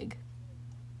leg.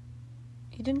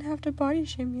 You didn't have to body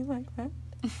shame me like that.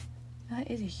 That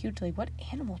is a huge leg. What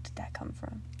animal did that come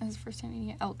from? That's his first time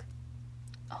eating an elk.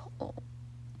 Oh,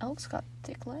 elk's got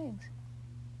thick legs.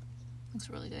 Looks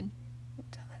really good. It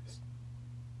does.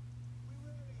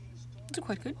 It's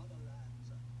quite good.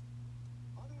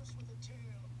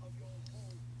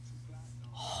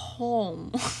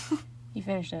 Home. He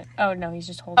finished it. Oh no, he's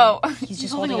just holding. Oh, he's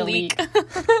just holding a leek. I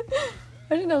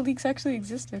didn't know leeks actually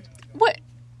existed. What?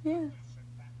 Yeah.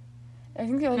 I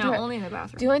think the only No, time only in the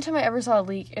bathroom. the only time I ever saw a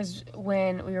leek is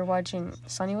when we were watching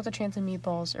Sunny with a Chance of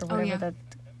Meatballs or whatever yeah. that.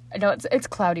 I know it's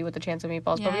Cloudy with a Chance of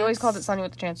Meatballs, but Yeah, we always called it it's- Sunny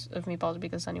with a Chance of Meatballs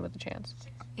because Sunny with a Chance.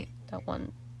 Yeah. That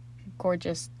one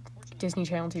gorgeous Disney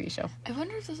Channel TV show. I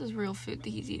wonder if this is real food that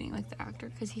he's eating, like the actor,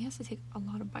 because he has to take a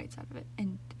lot of bites out of it,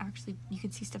 and actually, you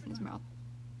can see stuff in his mouth.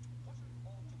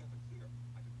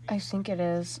 I think it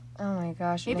is. Oh my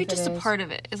gosh. Maybe look, just it a is. part of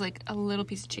it is like a little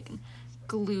piece of chicken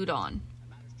glued on.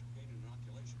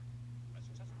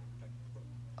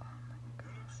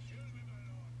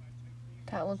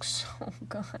 That looks so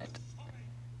good.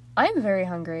 I'm very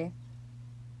hungry.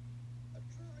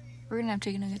 We're gonna have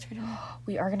chicken nuggets for dinner.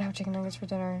 We are gonna have chicken nuggets for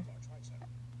dinner.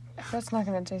 That's not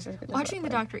gonna taste as good. as Watching the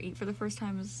that, doctor eat for the first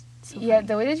time is so Yeah, funny.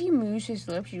 the way that he moves his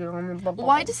lips, you don't.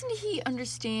 Why doesn't he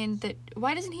understand that?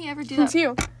 Why doesn't he ever do It's that?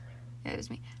 you. Yeah, it was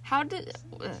me. How did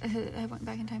I went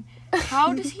back in time?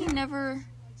 How does he never?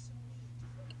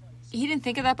 He didn't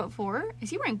think of that before. Is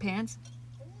he wearing pants?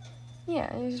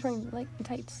 Yeah, he's just wearing like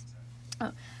tights.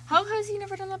 Oh, how has he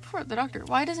never done that before? The doctor.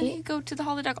 Why doesn't he go to the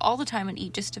holodeck all the time and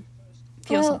eat just to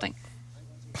feel Well, something?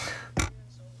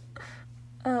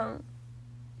 I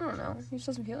don't know. He just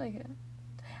doesn't feel like it.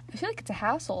 I feel like it's a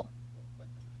hassle.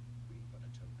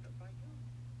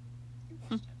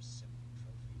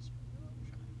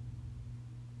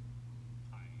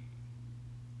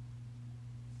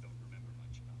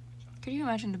 Could you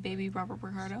imagine the baby Robert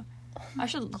Picardo? I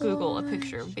should Google a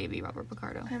picture of baby Robert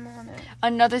Picardo. I'm on it.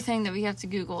 Another thing that we have to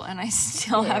Google, and I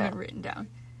still Yeah. haven't written down.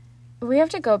 We have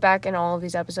to go back in all of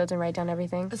these episodes and write down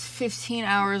everything. It's 15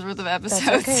 hours worth of episodes.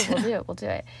 That's okay. We'll do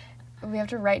it. We have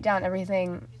to write down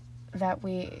everything that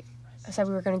we said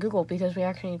we were going to Google because we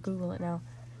actually need to Google it now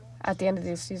at the end of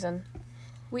this season.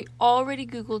 We already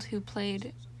Googled who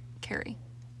played Carrie.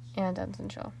 And Ensign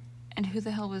Shaw. And who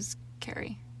the hell was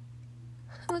Carrie?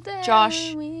 Josh.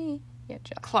 Josh. Yeah,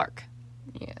 Josh. Clark,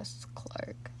 Yes,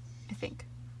 Clark. I think.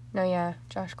 No, yeah,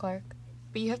 Josh Clark.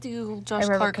 But you have to Google I Josh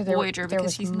remember Clark 'cause Voyager there because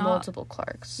was he's not. multiple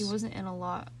Clarks. He wasn't in a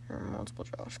lot. There were multiple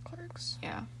Josh Clarks.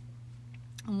 Yeah.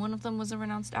 And one of them was a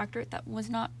renounced actor that was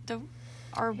not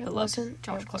our It beloved wasn't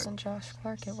Josh It Clark. wasn't Josh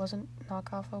Clark. It wasn't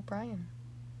knockoff O'Brien.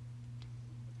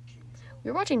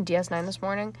 We were watching DS9 this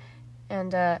morning,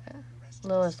 and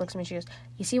Lilith looks at me. She goes,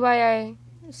 "You see why I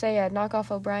say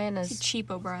knockoff O'Brien It's as Cheap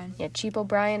O'Brien. yeah, cheap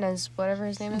O'Brien as whatever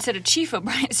his name is?" Instead of Chief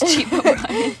O'Brien, it's Cheap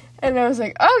O'Brien. And I was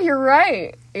like, "Oh, you're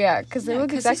right. Yeah, because they Yeah, look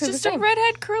 'cause exactly he's the just same." a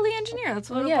redhead curly engineer. That's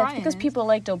what Well, yeah, it's O'Brien because is. people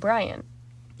liked O'Brien,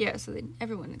 Yeah, so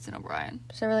everyone needs an O'Brien.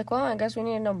 so we're like, "Well, I guess we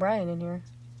need an O'Brien in here."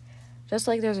 Just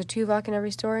like there's a Tuvok in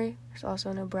every story, there's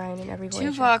also an O'Brien in every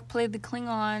Voyager. Tuvok played the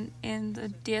Klingon in the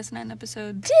DS9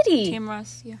 episode. Did he? Team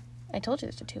Russ, yeah. I told you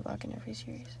there's a Tuvok in every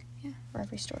series. Yeah. Or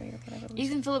every story or whatever. it was.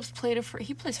 Ethan Phillips played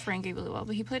he plays Frankie really well,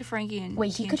 but he played a Frankie in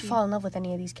Wait, he could TNG. fall in love with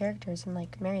any of these characters and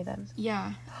like marry them.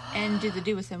 Yeah, and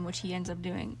do with him, which he ends up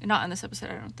doing. Not in this episode,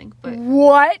 I don't think, but in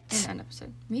What? an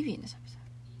episode. Maybe in this episode.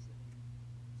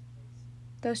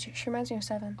 Those two. She reminds me of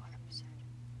Seven.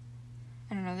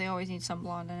 I don't know, they always need some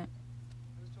blonde in it.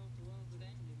 I was told the world would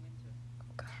end in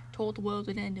winter. Told the world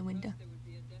would end in winter. There would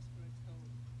be a desperate cold.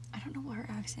 I don't know what her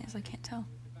accent is, I can't tell.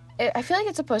 I feel like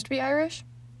it's supposed to be Irish.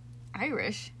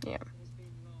 Irish? Yeah. It has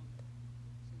been long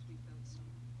since we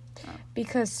felt summer.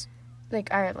 Because,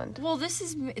 like, Ireland. Well, this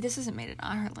isn't made in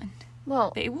Ireland.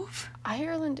 Well, Beowulf?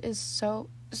 Ireland is so...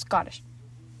 Scottish.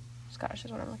 Scottish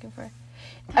is what I'm looking for.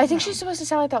 I think she's supposed to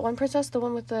sound like that one princess, the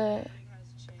one with the...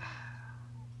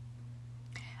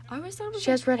 I always thought it was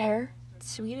She has red hair.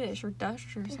 Swedish or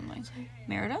Dutch or something.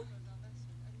 Merida?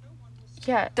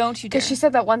 Yeah. Don't you dare. Because she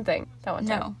said that one thing. That one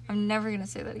time. No, I'm never gonna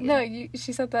say that again. No,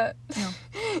 she said that. No.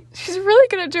 She's really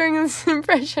good at doing this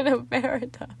impression of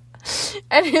Merida.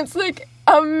 And it's, like,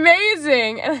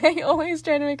 amazing. And I always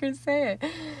try to make her say it.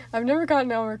 I've never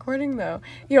gotten it on recording, though.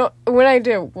 You know, when I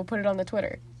do, we'll put it on the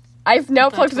Twitter. I've now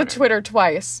plugged the Twitter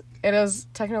twice. It is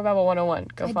Technobabble 101.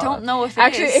 Go I follow. don't know if it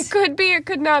Actually, is. it could be, it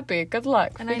could not be. Good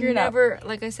luck. And Figure I it out. never,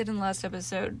 like I said in the last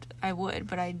episode, I would,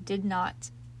 but I did not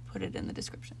put it in the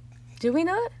description. Do we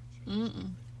not?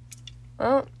 Mm-mm.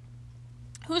 Well,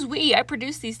 Who's we? I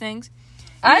produce these things.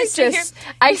 I sit just...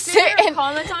 here- I you sit here sit and and...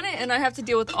 comment on it, and I have to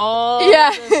deal with all.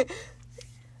 Yeah. the-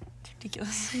 It's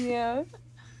ridiculous. Yeah.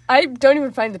 I don't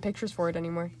even find the pictures for it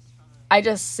anymore. I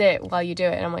just sit while you do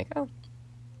it, and I'm like, oh.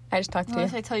 I just talk to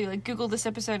Unless you. I tell you, like, Google this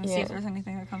episode and see Yeah. if there's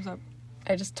anything that comes up.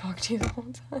 I just talk to you the whole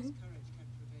time.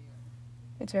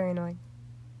 It's very annoying.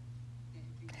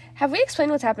 Have we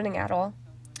explained what's happening at all?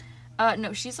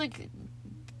 No, she's like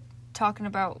talking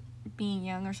about being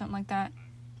young or something like that.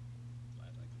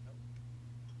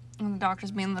 And the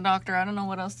doctor's being the doctor. I don't know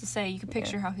what else to say. You can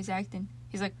picture how he's acting.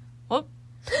 He's like, whoop,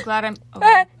 glad I'm. Ah,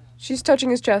 Okay. she's touching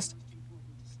his chest.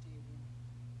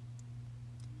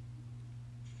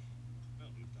 Well,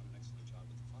 you've done an excellent job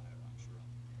with the fire, I'm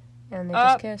sure. And they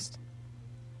just kissed.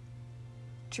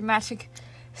 Dramatic.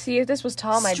 See, if this was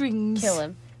Tom, Strings. I'd kill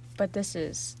him. But this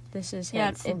is him, Yeah,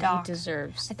 it's the and doc. he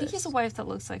deserves I think he has a this. wife that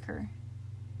looks like her.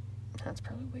 That's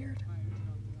probably weird.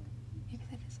 Maybe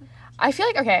that is it. I feel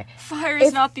like, okay, Fire is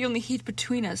If- not the only heat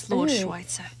between us, Lord Ooh.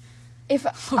 Schweitzer. if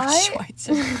Lord I...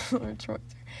 Schweitzer. Lord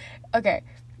Schweitzer. Okay,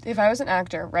 if I was an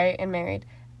actor, right, and married,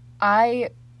 I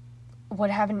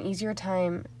would have an easier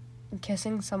time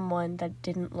kissing someone that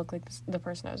didn't look like the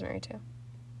person I was married to.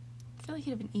 I feel like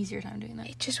he'd have an easier time doing that.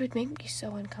 It just would make me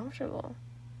so uncomfortable.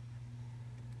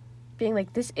 Being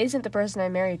like, this isn't the person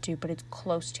I'm married to, but it's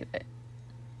close to it.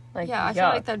 Like, Yeah, I feel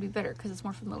yuck. like that'd be better because it's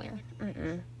more familiar. Mm-mm.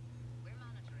 We're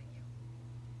monitoring you.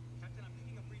 Captain, I'm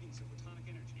picking up readings of photonic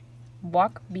energy.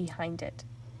 Walk behind it.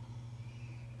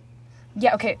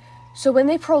 Yeah, okay. So when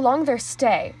they prolong their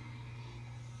stay,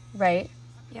 right?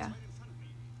 Yeah.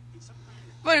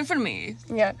 Right in front of me.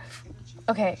 Yeah.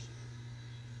 Okay.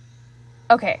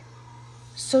 Okay.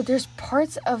 So there's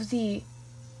parts of the...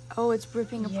 Oh, it's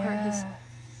ripping apart his. Yeah.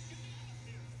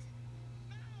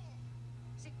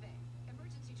 Sick bay.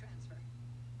 Emergency transfer.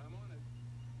 I'm on it.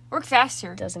 Work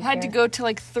faster. Doesn't Had to care. go to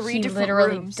like 3 He different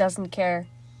literally rooms. doesn't care.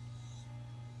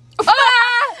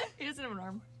 He doesn't have an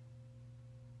arm.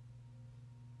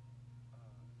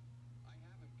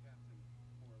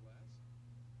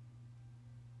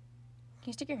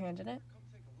 you stick your hand in it?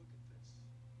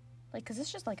 Like, because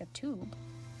it's just like a tube. I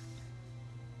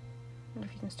wonder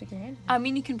if you can stick your hand in it. I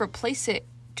mean, you can replace it.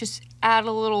 Just add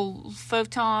a little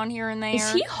photon here and there.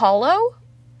 Is he hollow?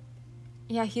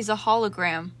 Yeah, he's a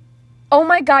hologram. Oh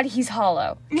my god, he's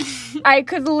hollow. I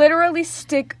could literally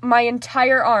stick my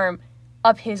entire arm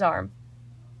up his arm.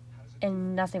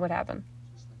 And nothing would happen.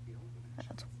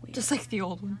 That's weird. Just like the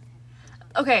old one.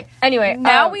 Okay. Anyway.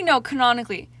 Now we know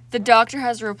canonically the Doctor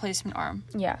has a replacement arm.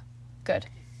 Yeah. Good.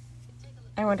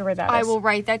 I wonder where that is. I will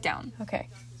write that down. Okay.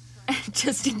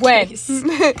 Just in When? case.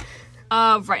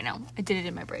 Right now. I did it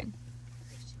in my brain.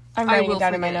 I'm I writing will it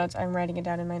down in my forget it. notes. I'm writing it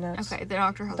down in my notes. Okay, the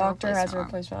Doctor has Doctor a has a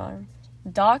replacement arm.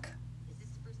 Doc?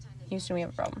 Houston, we have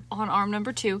a problem. on arm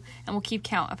number 2, and we'll keep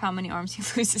count of how many arms he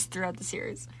loses throughout the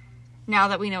series. Now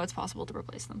that we know it's possible to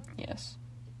replace them. Yes.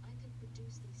 I could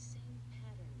produce these same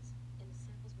patterns in the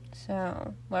samples we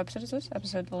So, what episode is this?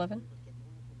 Episode 11?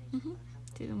 Mm-hmm.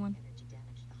 Season 1. energy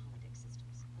damage to the holodeck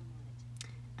systems.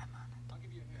 I'm on it. I'll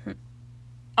give you a hand.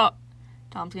 Oh,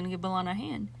 Tom's gonna give BE'lana a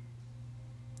hand.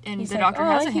 And He's the like, Doctor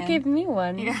has a he hand. gave me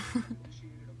one. Yeah.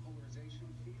 Initiated a polarization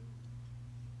field.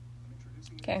 I'm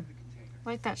introducing Okay. the container.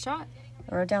 Like that shot.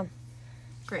 I wrote it down.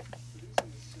 Great.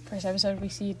 First episode, we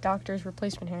see Doctor's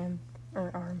replacement hand. Or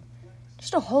arm.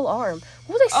 Just a whole arm.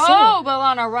 What were they saying? Oh,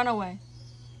 BE'lana, run away.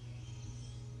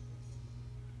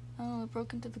 Oh, it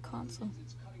broke into the console.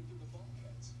 It's cutting through the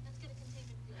bulkheads. Let's get a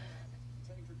containment field.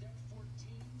 Heading for deck 14,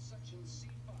 section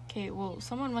C5. Okay, well,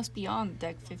 someone must be on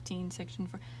deck 15, section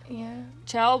 4. Yeah.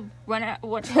 Chell, run out.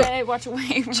 Watch away, watch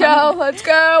away. run Joe, away. let's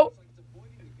go! It's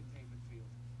avoiding the containment field.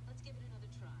 Let's give it another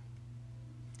try.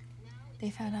 Now They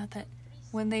found out that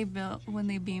when they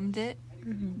beamed it,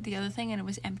 the other thing, and it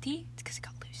was empty, it's because it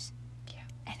got loose. Yeah.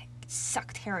 And it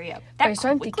sucked Harry up. That Okay,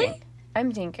 so quickly?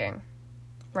 I'm thinking,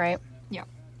 right? Yeah.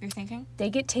 You're thinking?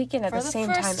 They get taken at For the the same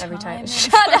time first every time time. in-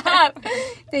 Shut up!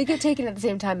 They get taken at the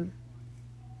same time.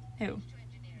 Who?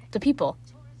 The people.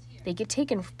 They get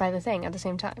taken by the thing at the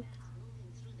same time. moving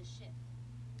through the ship.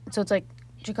 So it's like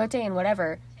Chakotay and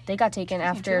whatever, they got taken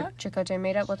after Chakotay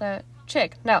made up with that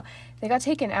chick. No, they got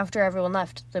taken after everyone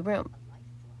left the room.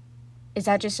 Is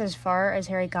that just as far as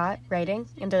Harry got writing?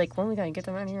 And they're like, well, we gotta get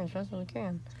them out of here as fast as we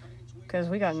can. Because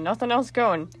we got nothing else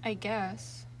going. I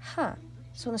guess. Huh.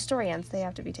 So when the story ends, they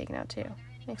have to be taken out too.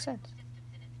 Makes sense.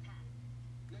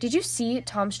 Did you see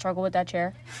Tom struggle with that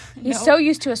chair? He's No. so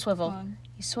used to a swivel. Fun.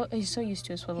 He's so used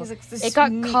to a swivel. He's like, this It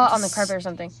got neat- caught on the carpet or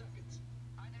something.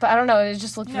 But I don't know. It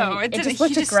just looked. No, really, it it didn't. just looked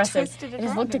He just aggressive. twisted It it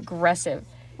just looked around him. aggressive.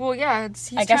 Well, yeah,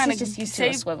 he's I guess trying he's to just used to a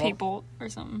save swivel. people or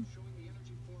something.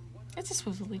 It's a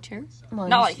swivelly chair. Well,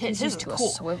 Not he's- like his. he's His used is to a cool.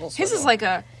 swivel. His is like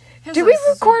a. his Did we is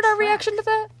record our track. reaction to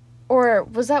that, or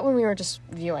was that when we were just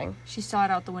viewing? She saw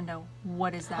it out the window.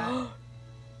 What is that?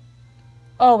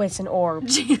 Oh, it's an orb.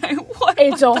 Gina, what?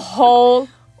 It's a whole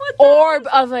What the- orb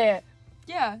of it.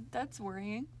 Yeah, that's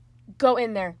worrying. Go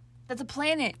in there. That's a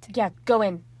planet. Yeah, go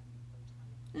in.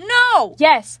 No!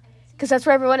 Yes, because that's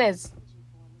where everyone is. Form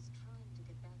was trying to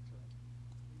get back to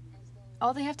it. As though,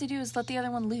 All they have to do is let the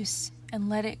other one loose and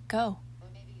let it go. or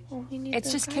maybe you Well, we need It's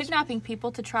the just guys kidnapping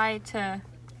people to try to.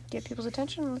 Get people's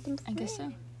attention and let them. I guess so.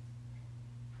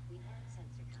 we had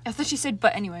sensor I thought she said,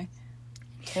 but anyway.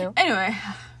 Too. Anyway.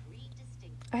 3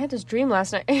 distinct I had this dream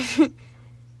last night.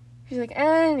 She's like,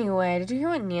 anyway, did you hear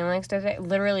what Neelix did today?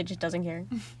 Literally just doesn't care.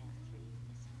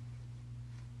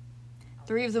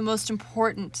 3 of the most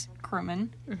important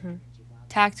crewmen. Mm-hmm.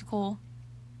 Tactical.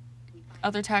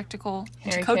 Other tactical.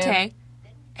 Harry Chakotay. Kim.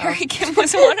 Harry Kim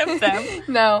was one of them.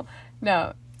 No.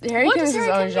 Harry What Kim does is his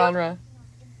Harry own Kim do? genre.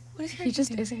 What is Harry He just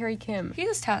Kim do? is Harry Kim. He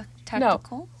is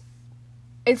tactical.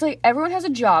 It's like everyone has a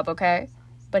job, okay?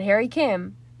 But Harry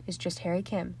Kim is just Harry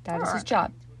Kim. That is his Alright.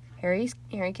 job.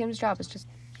 Harry Kim's job is just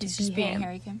to He's be just being him.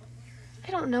 Harry Kim.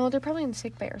 I don't know. They're probably in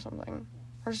sick bay or something,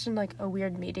 or just in like a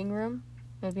weird meeting room.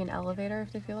 Maybe an elevator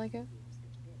if they feel like it.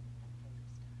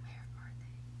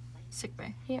 Sick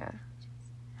bay. Yeah.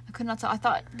 I could not tell. I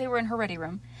thought they were in her ready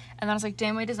room. And then I was like,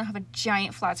 Janeway doesn't have a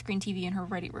giant flat screen TV in her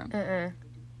ready room.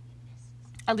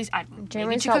 At least I maybe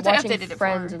Janeway Chakotay stopped watching updated it for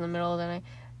Friends her. in the middle of the night.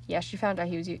 Yeah, she found out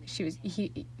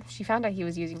she found out he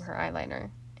was using her eyeliner,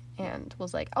 and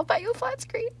was like, "I'll buy you a flat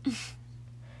screen."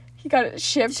 He got it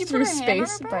shipped Did she put through her hand on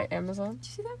space her by back? Amazon. Did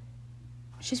you see that?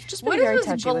 She's just been What very is this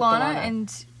touchy with BE'lana BE'lana.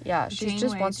 and Yeah, she just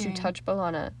Janeway wants doing? to touch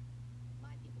BE'lana. my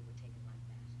people were taken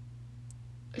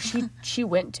like that. She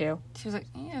went to. she was like,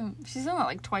 yeah, she's done that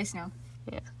like twice now.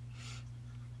 Yeah. In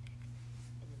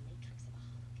the matrix of a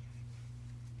holocarrier.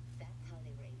 That's how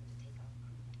they were able to take our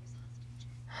crew members hostage.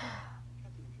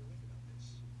 Captain, if you're right about this,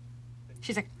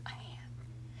 She's like, I am.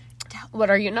 What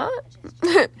are you not? To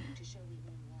show we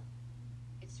mean well.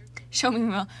 It certainly Show me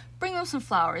Mel. Bring them some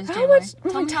flowers, How Janeway. much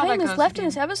Tell more me how that time is goes left with in you.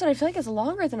 this episode? I feel like it's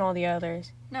longer than all the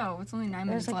others. No, it's only 9 There's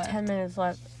minutes like left. 10 minutes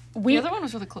left. The other one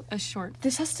was really short.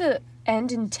 This has to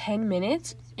end in 10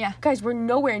 minutes? Yeah. Guys, we're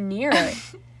nowhere near it.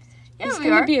 Yeah, It's we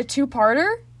going are. to be a two-parter?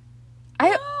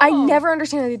 I No. never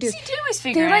understand how they do it. See, Janeway's They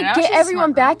figuring it out. get She's a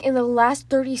everyone smart back girl. in the last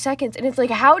 30 seconds, and it's like,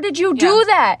 how did you do Yeah.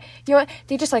 that? You know what?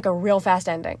 They just like a real fast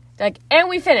ending. They're like, and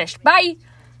we finished. Bye.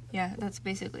 Yeah, that's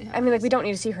basically how I mean, like, we don't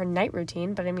need to see her night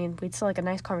routine, but I mean, we'd still like a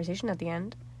nice conversation at the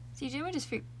end. See, Janeway just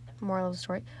figured... Moral of the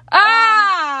story.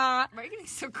 Ah! Why are you getting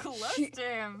so close She- to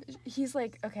him? He's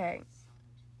like, okay,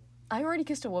 I already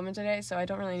kissed a woman today, so I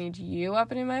don't really need you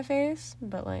up in my face,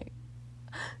 but like,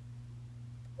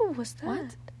 oh, what's that?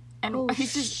 What? And Oh,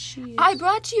 he's just... shit. I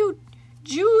brought you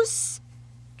juice,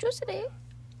 Juicy.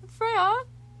 Freya.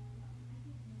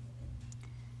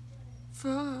 For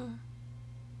Oh,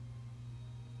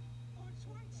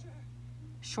 Schweitzer.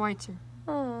 Schweitzer.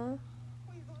 Aw.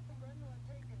 We thought the Brendel had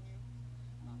taken you.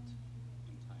 Not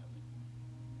entirely.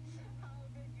 How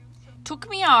did you survive? Took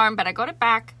me arm, but I got it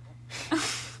back.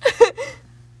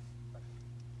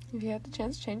 If you had the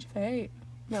chance to change fate.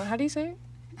 No, how do you say it?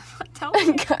 Tell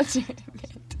me. God damn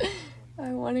it. I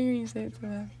want to hear you say it so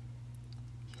bad.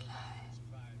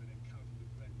 Survive an encounter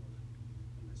with Brendel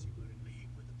unless you were in league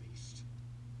with the beast.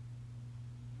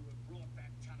 You have brought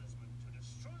that talisman to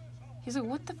destroy us all. He's like,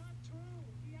 what the... Not true.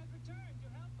 He has returned to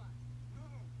help us. No.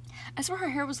 I swear her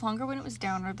hair was longer when it was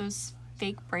down. Are those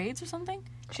fake braids or something?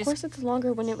 Of course, it's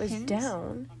longer when it was pins?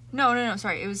 down. No,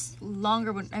 sorry. It was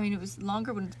longer when... it was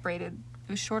longer when it's braided.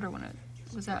 It was shorter when it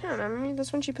was I up. don't know. I mean,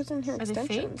 that's when she puts in her Are they fake?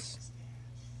 extensions.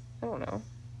 I don't know.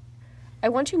 I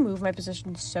want to move my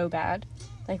position so bad.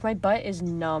 Like, my butt is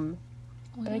numb.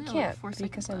 Well, But I you only can't have 4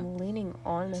 because seconds I'm left. leaning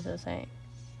on the thing.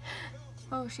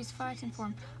 Oh, she's fighting for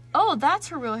him. Oh, that's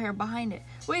her real hair behind it.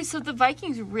 Wait, so the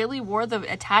Vikings really wore the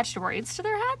attached braids to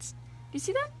their hats? Do you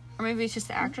see that? Or maybe it's just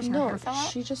the actress and her No, hair fell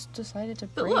out? she just decided to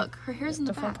But braid look, her hair's in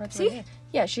the front back. parts of her See? hair.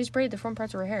 Yeah, she's braided the front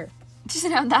parts of her hair. She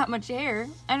doesn't have that much hair.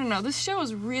 I don't know. This show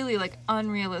is really, like,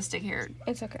 unrealistic hair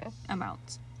It's okay.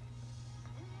 amounts.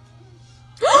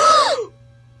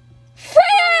 Freya!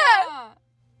 Ah!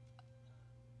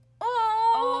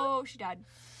 Oh, Oh, she died.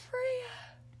 Freya.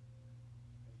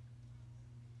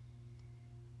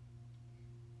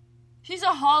 She's a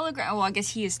hologram. Well, I guess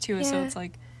he is too, so Yeah. it's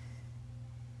like...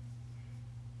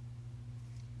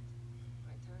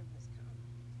 My time has come.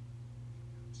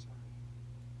 I'm sorry.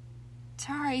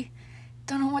 Sorry.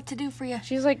 Don't know what to do for you.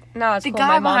 She's like, nah, it's The cool. guy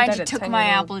My mom behind died you at took 10 my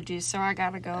years old. apple juice, so I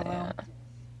gotta go, though. Yeah.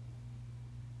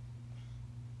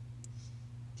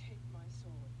 Take my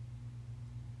sword.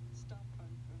 Stop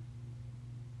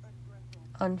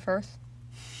Unfirth. Unfirth.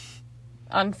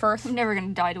 Unfirth. I'm never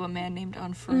gonna die to a man named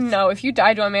Unfirth. No, if you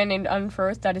die to a man named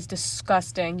Unfirth, that is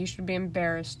disgusting. You should be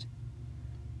embarrassed.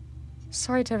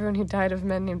 Sorry to everyone who died of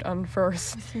men named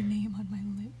Unfirth. With your name on my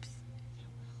lips.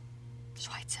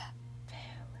 Schweitzer.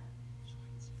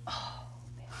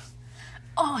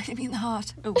 Oh, hit me in the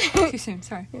heart. Oh, too soon.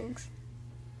 Sorry. Thanks.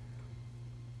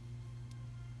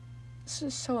 This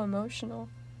is so emotional.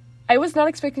 I was not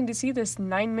expecting to see this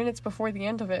 9 minutes before the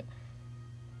end of it.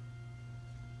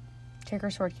 Take her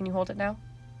sword. Can you hold it now?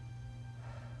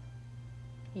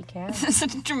 He can. This is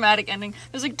such a dramatic ending.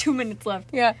 There's like 2 minutes left.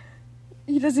 Yeah.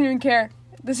 He doesn't even care.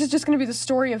 This is just going to be the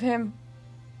story of him.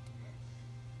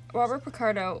 Robert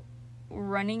Picardo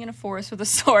running in a forest with a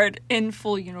sword in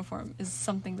full uniform is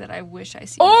something that I wish I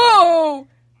see. Oh!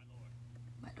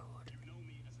 My lord. You know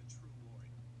me as a true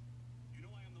warrior. You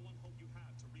know I am the one hope you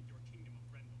have to rid your kingdom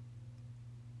of Brendel.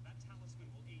 That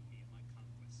talisman will aid me in my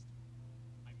conquest.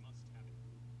 I must have it.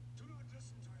 Do not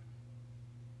listen to him.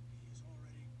 He has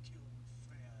already killed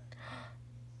Freya.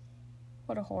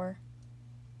 What a whore.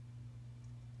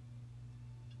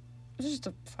 It's just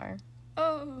a fire.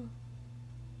 Oh.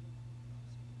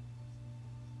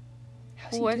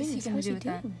 How's What doing is he this? gonna How's do with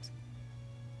that? doing this?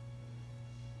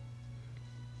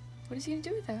 What is he gonna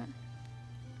do with that?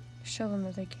 Show them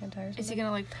that they can't die or Is he something.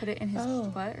 gonna like put it in his Oh.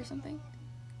 butt or something?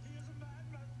 He is a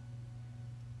madman.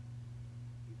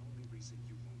 The only reason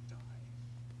you won't die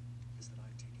is that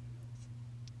I've taken an oath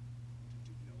to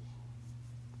do no harm.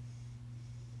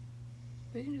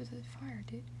 What are you gonna do with the fire,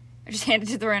 dude? I just hand it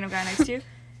to the random guy next to you.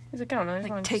 He's like, I don't know. I just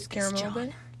Like, want to take scare him this, a little John.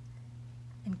 bit.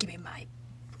 And give me my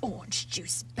orange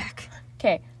juice back.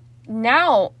 Okay,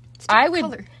 now It's I different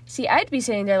would color. see. I'd be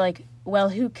sitting there like, well,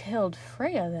 who killed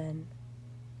Freya then?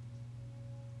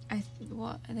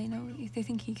 What? They know. They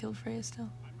think he killed Freya still.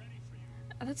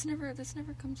 That's never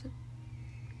comes up.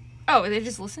 Oh, they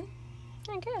just listen?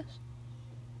 I guess.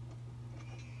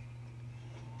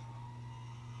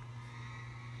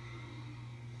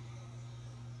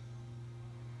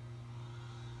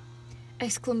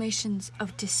 Exclamations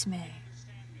of dismay.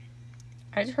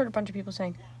 I just heard a bunch of people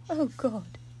saying, "Oh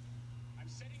God." I'm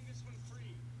setting this one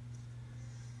free.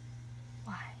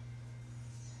 Why?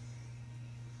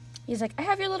 He's like, "I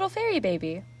have your little fairy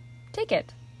baby. Take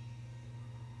it.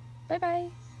 Bye-bye."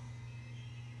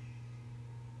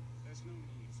 There's no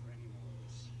need for any more of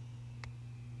this.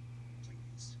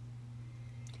 Please.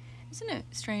 Isn't it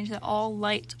strange that all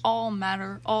light, all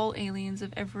matter, all aliens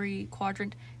of every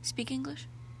quadrant speak English?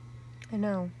 I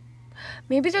know.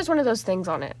 Maybe there's one of those things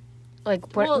on it.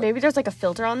 Like, what? Well- Maybe there's like a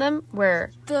filter on them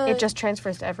where The- it just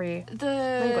transfers to every... The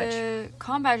language.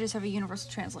 comm badges have a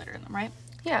universal translator in them, right?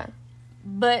 Yeah.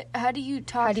 But how do you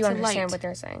talk How do you to understand light? what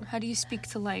they're saying? How do you speak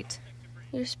to light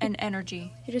You just speak, and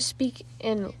energy? you just speak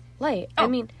in light. Oh. I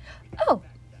mean, oh,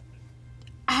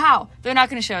 How? They're not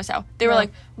going to show us how. They were No.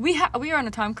 like, we are on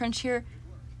a time crunch here.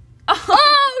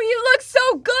 Oh, you look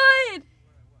so good!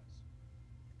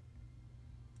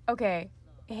 okay.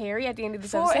 Harry at the end of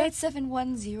this episode.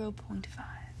 48710.5.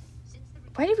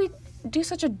 Why did we do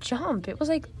such a jump? It was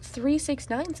like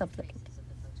 369 something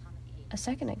a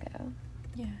second ago.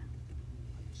 Yeah.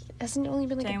 Hasn't it only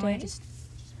been like Janeway a day? just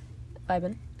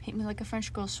Vibin'. hit me like a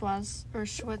French girl,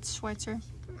 Schweitzer.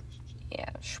 Yeah,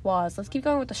 schwaz. Let's keep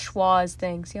going with the schwaz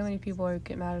thing. See how many people are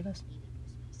getting mad at us.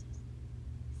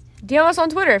 DM us on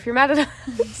Twitter if you're mad at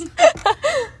us.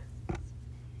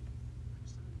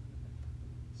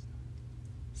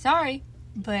 Sorry,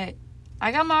 but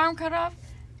I got my arm cut off.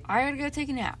 I gotta go take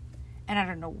a nap. And I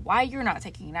don't know why you're not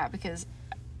taking a nap, because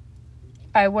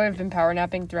I would have been power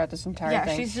napping throughout this entire Yeah,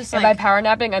 thing. she's just and like- by power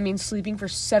napping, I mean sleeping for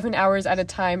 7 hours at a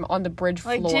time on the bridge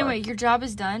like, floor. Janeway, your job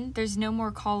is done. There's no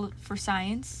more call for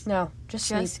science. No, just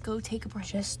sleep. Just go take a break.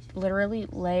 Just literally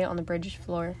lay on the bridge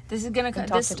floor. This is gonna And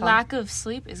talk this to Tom. lack of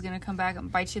sleep is gonna come back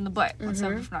and bite you in the butt when Mhm.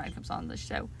 7 of 9 comes on the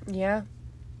show. Yeah.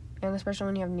 And especially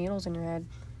when you have needles in your head.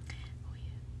 Oh,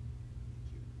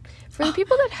 yeah. For the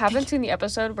people that haven't seen the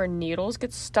episode where needles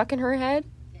get stuck in her head,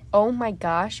 oh my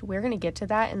gosh, we're going to get to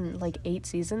that in like 8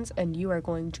 seasons, and you are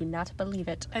going to not believe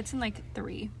it. It's in like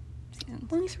 3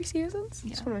 seasons. Only 3 seasons?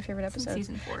 It's Yeah. one of my favorite It's in episodes.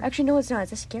 season 4. Actually, no, it's not.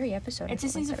 It's a scary episode. It's I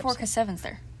in don't like season that 4 episode. because 7's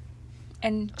there.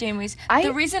 And Janeway's. I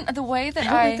The way that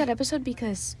don't like that episode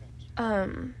because,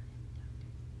 Angry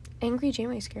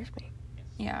Janeway scares me.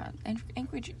 Yeah,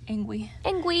 angry. Angry.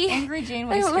 Angry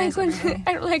Janeway I don't like scares when everybody.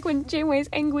 I don't like when Janeway's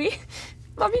angry.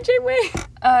 Mommy Janeway.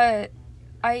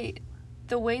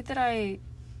 The way that I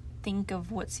think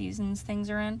of what seasons things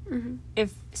are in, Mm-hmm.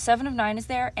 if 7 of 9 is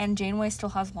there and Janeway still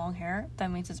has long hair,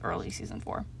 that means it's early season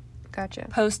 4. Gotcha.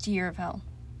 Post Year of Hell.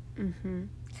 Mm-hmm.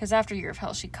 Because after Year of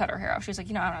Hell, she cut her hair off. She was like,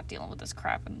 I'm not dealing with this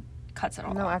crap, and cuts it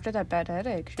all No, off. after that bad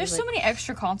headache. she There's was so like, many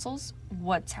extra consoles.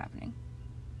 What's happening?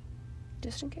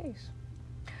 just in case.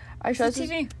 I It's showed the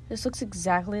TV. this looks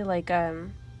exactly like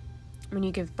when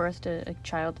you give birth to a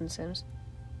child in Sims.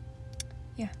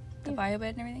 The bio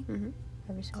bed and everything. Mm-hmm.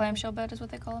 Every single Clamshell bed is what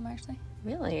they call them, actually. day.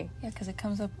 Really? Yeah, because it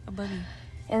comes up above you.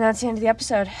 And that's the end of the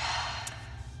episode.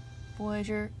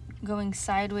 Voyager going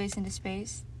sideways into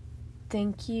space.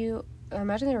 Thank you.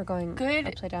 Imagine they were going Good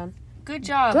upside down. Good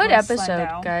job. Good Miss episode,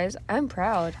 Landau. guys. I'm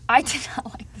proud. I did not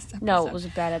like this episode. No, it was a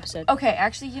bad episode. Okay,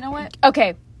 actually, you know what?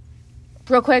 Okay.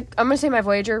 Real quick, I'm going to say my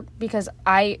Voyager because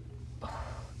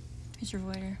Who's your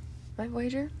Voyager? my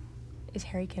Voyager is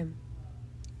Harry Kim.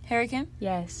 Harry Kim?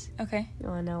 Yes. Okay. You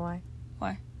want to know why?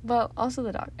 Why? Well, also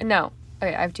the dog. No.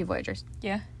 Okay, I have 2 Voyagers.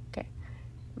 Yeah. Okay.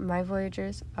 My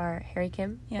Voyagers are Harry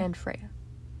Kim Yeah. and Freya.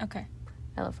 Okay.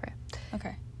 I love Freya.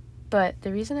 Okay. But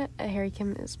the reason Harry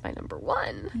Kim is my number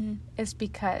 1 Mhm. is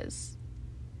because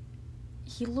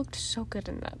he looked so good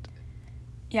in that.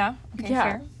 Yeah. Okay, yeah.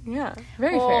 fair. Yeah.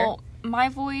 Very Well, my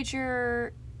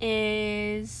Voyager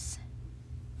is...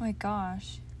 Oh my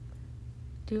gosh.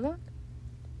 fair. Duva?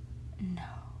 No.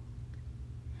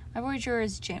 My Voyager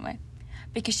is Janeway.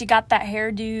 Because she got that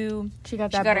hairdo. She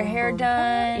got She that got her boom, hair boom.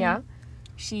 done. Yeah.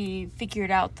 She figured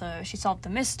out she solved the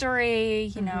mystery.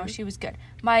 You know, Mhm. she was good.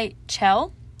 My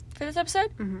Chell for this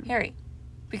episode, Mhm. Harry.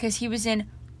 Because he was in,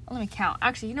 let me count.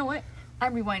 Actually, you know what?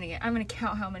 I'm rewinding it. I'm going to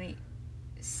count how many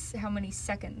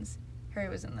seconds Harry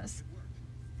was in this.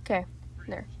 Okay.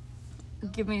 There.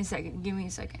 Give me a second.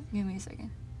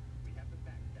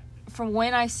 From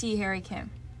when I see Harry Kim.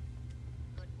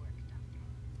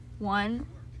 1,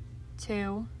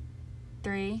 2,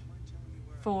 3,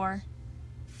 4,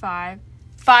 5.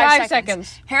 5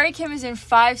 seconds. Harry Kim is in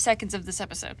 5 seconds of this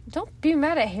episode. Don't be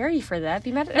mad at Harry for that.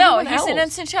 Be mad at No, everyone he's an else.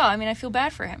 instant Chell. I mean, I feel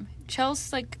bad for him.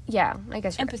 Chell's like Yeah, I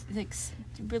guess you're empathy. Like,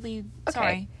 really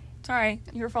Okay. sorry,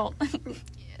 your fault.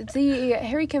 right. The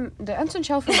Harry Kim, the ensign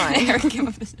shell for mine. Harry Kim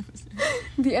of this episode.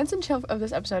 The ensign shell of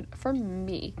this episode for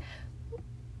me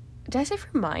Did I say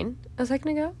for mine a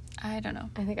second ago? I don't know.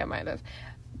 I think I might have.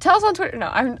 Tell us on Twitter. No,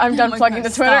 I'm done my plugging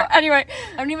God, the Twitter. stop. Anyway.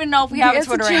 I don't even know if we have a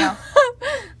Twitter right now.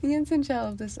 The instant shell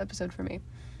of this episode for me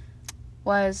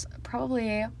was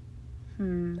probably,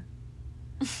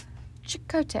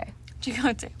 Chakotay.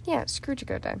 Chakotay. Yeah, screw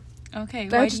Chakotay. Okay, I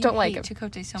why just do you don't like hate him.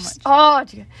 Chakotay so much? Oh,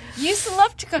 You used to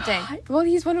love Chakotay. well,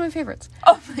 he's one of my favorites.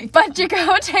 Oh my God. But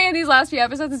Chakotay in these last few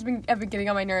episodes have been getting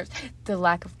on my nerves. The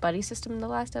lack of buddy system in the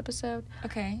last episode.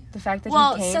 Okay. The fact that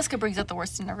Well, he came. Seska brings out the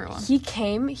worst in everyone. He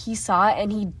came, he saw it, and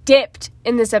he dipped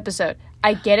in this episode.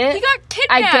 I get it. He got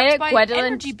I kidnapped get it. by Gwendolyn,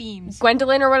 energy beams.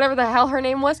 Gwendolyn or whatever the hell her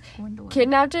name was, Gwendolyn.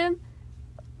 kidnapped him.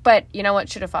 But you know what?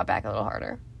 Should have fought back a little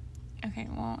harder. Okay,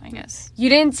 well, I guess. You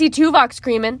didn't see Tuvok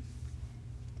screaming.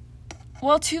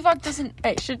 Well, Tuvok doesn't...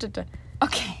 Hey, shit.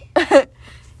 Okay.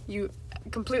 You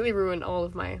completely ruined all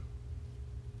of my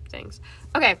things.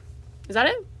 Okay, is that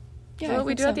it? Is that what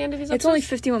we do at the end of these episodes? It's only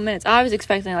 51 minutes. I was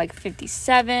expecting like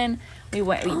 57. We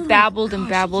babbled and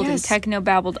babbled and yes. techno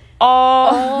babbled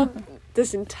all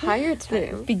this entire the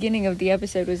time. beginning of the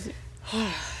episode was...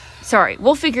 Sorry,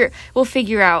 we'll figure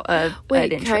out an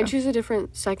Wait, intro. can I choose a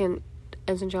different second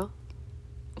Ensign Shell?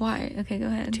 Why? Okay, go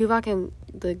ahead. Tuvok and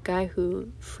the guy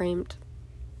who framed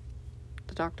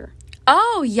the Doctor.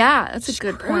 Oh, yeah, that's a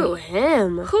good Screw point.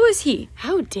 him. Who is he?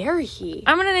 How dare he?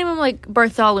 I'm gonna name him like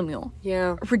Bartholomew.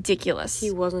 Yeah, Ridiculous.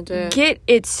 he wasn't it. Get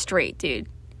it straight, dude.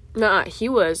 Nah, he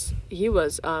was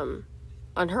on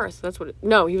Hearth. That's what it...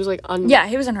 No, he was like on... Yeah,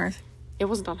 he was on Earth. It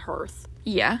wasn't on Hearth.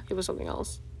 Yeah. It was something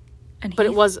else. And But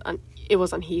it was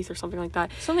on Heath or something like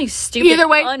that. something stupid. Either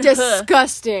way, Unhook.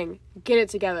 disgusting. Get it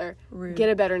together. Rude. Get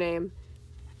a better name.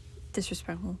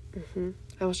 Disrespectful. I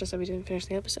almost just said we didn't finish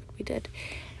the episode. We did.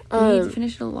 We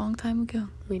finished it a long time ago.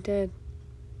 We did.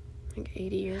 Like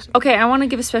 80 years ago. Okay, I want to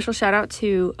give a special shout out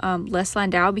to Les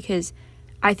Landau because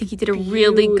I think he did a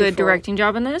really good Beautiful. directing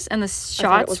job in this, and the was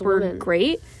shots a were woman.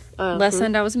 great. Les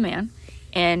Landau was a man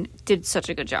and did such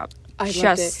a good job. I loved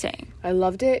Just it. saying. I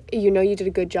loved it. You know you did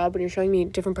a good job when you're showing me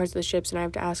different parts of the ships and I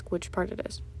have to ask which part it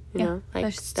is. You know? Like,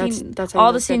 that's how all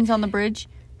you the look scenes on the bridge,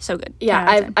 so good. Yeah, 10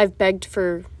 out of 10. I've begged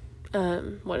for,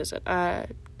 what is it? A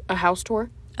house tour.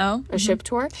 A ship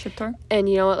tour. Ship tour. And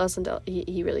you know what? Les Landau,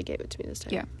 he really gave it to me this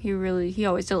time. Yeah, he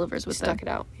always delivers with Stuck it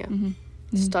out. Yeah.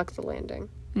 Stuck the landing.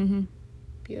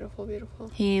 Beautiful, beautiful.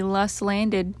 He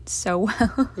landed so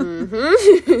well.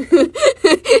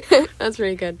 That's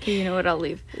pretty good. You know what? I'll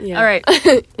leave. Yeah. All right.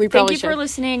 We Thank probably you for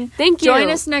listening. Thank you. Join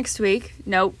us next week.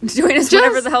 Nope. Join us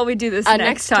whenever the hell we do this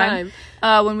next time.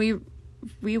 When we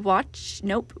watch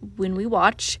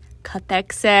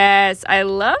Cathexis. I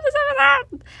love this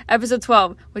episode. Episode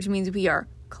 12, which means we are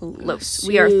close.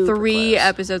 We are Super 3 close.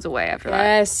 episodes away after that.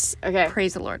 Yes. Okay.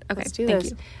 Praise the Lord. Okay. Let's do Thank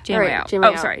this. you. Janeway All right, out. Janeway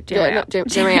Oh, out. sorry. Janeway out.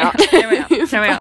 Janeway out. Janeway out. Janeway out.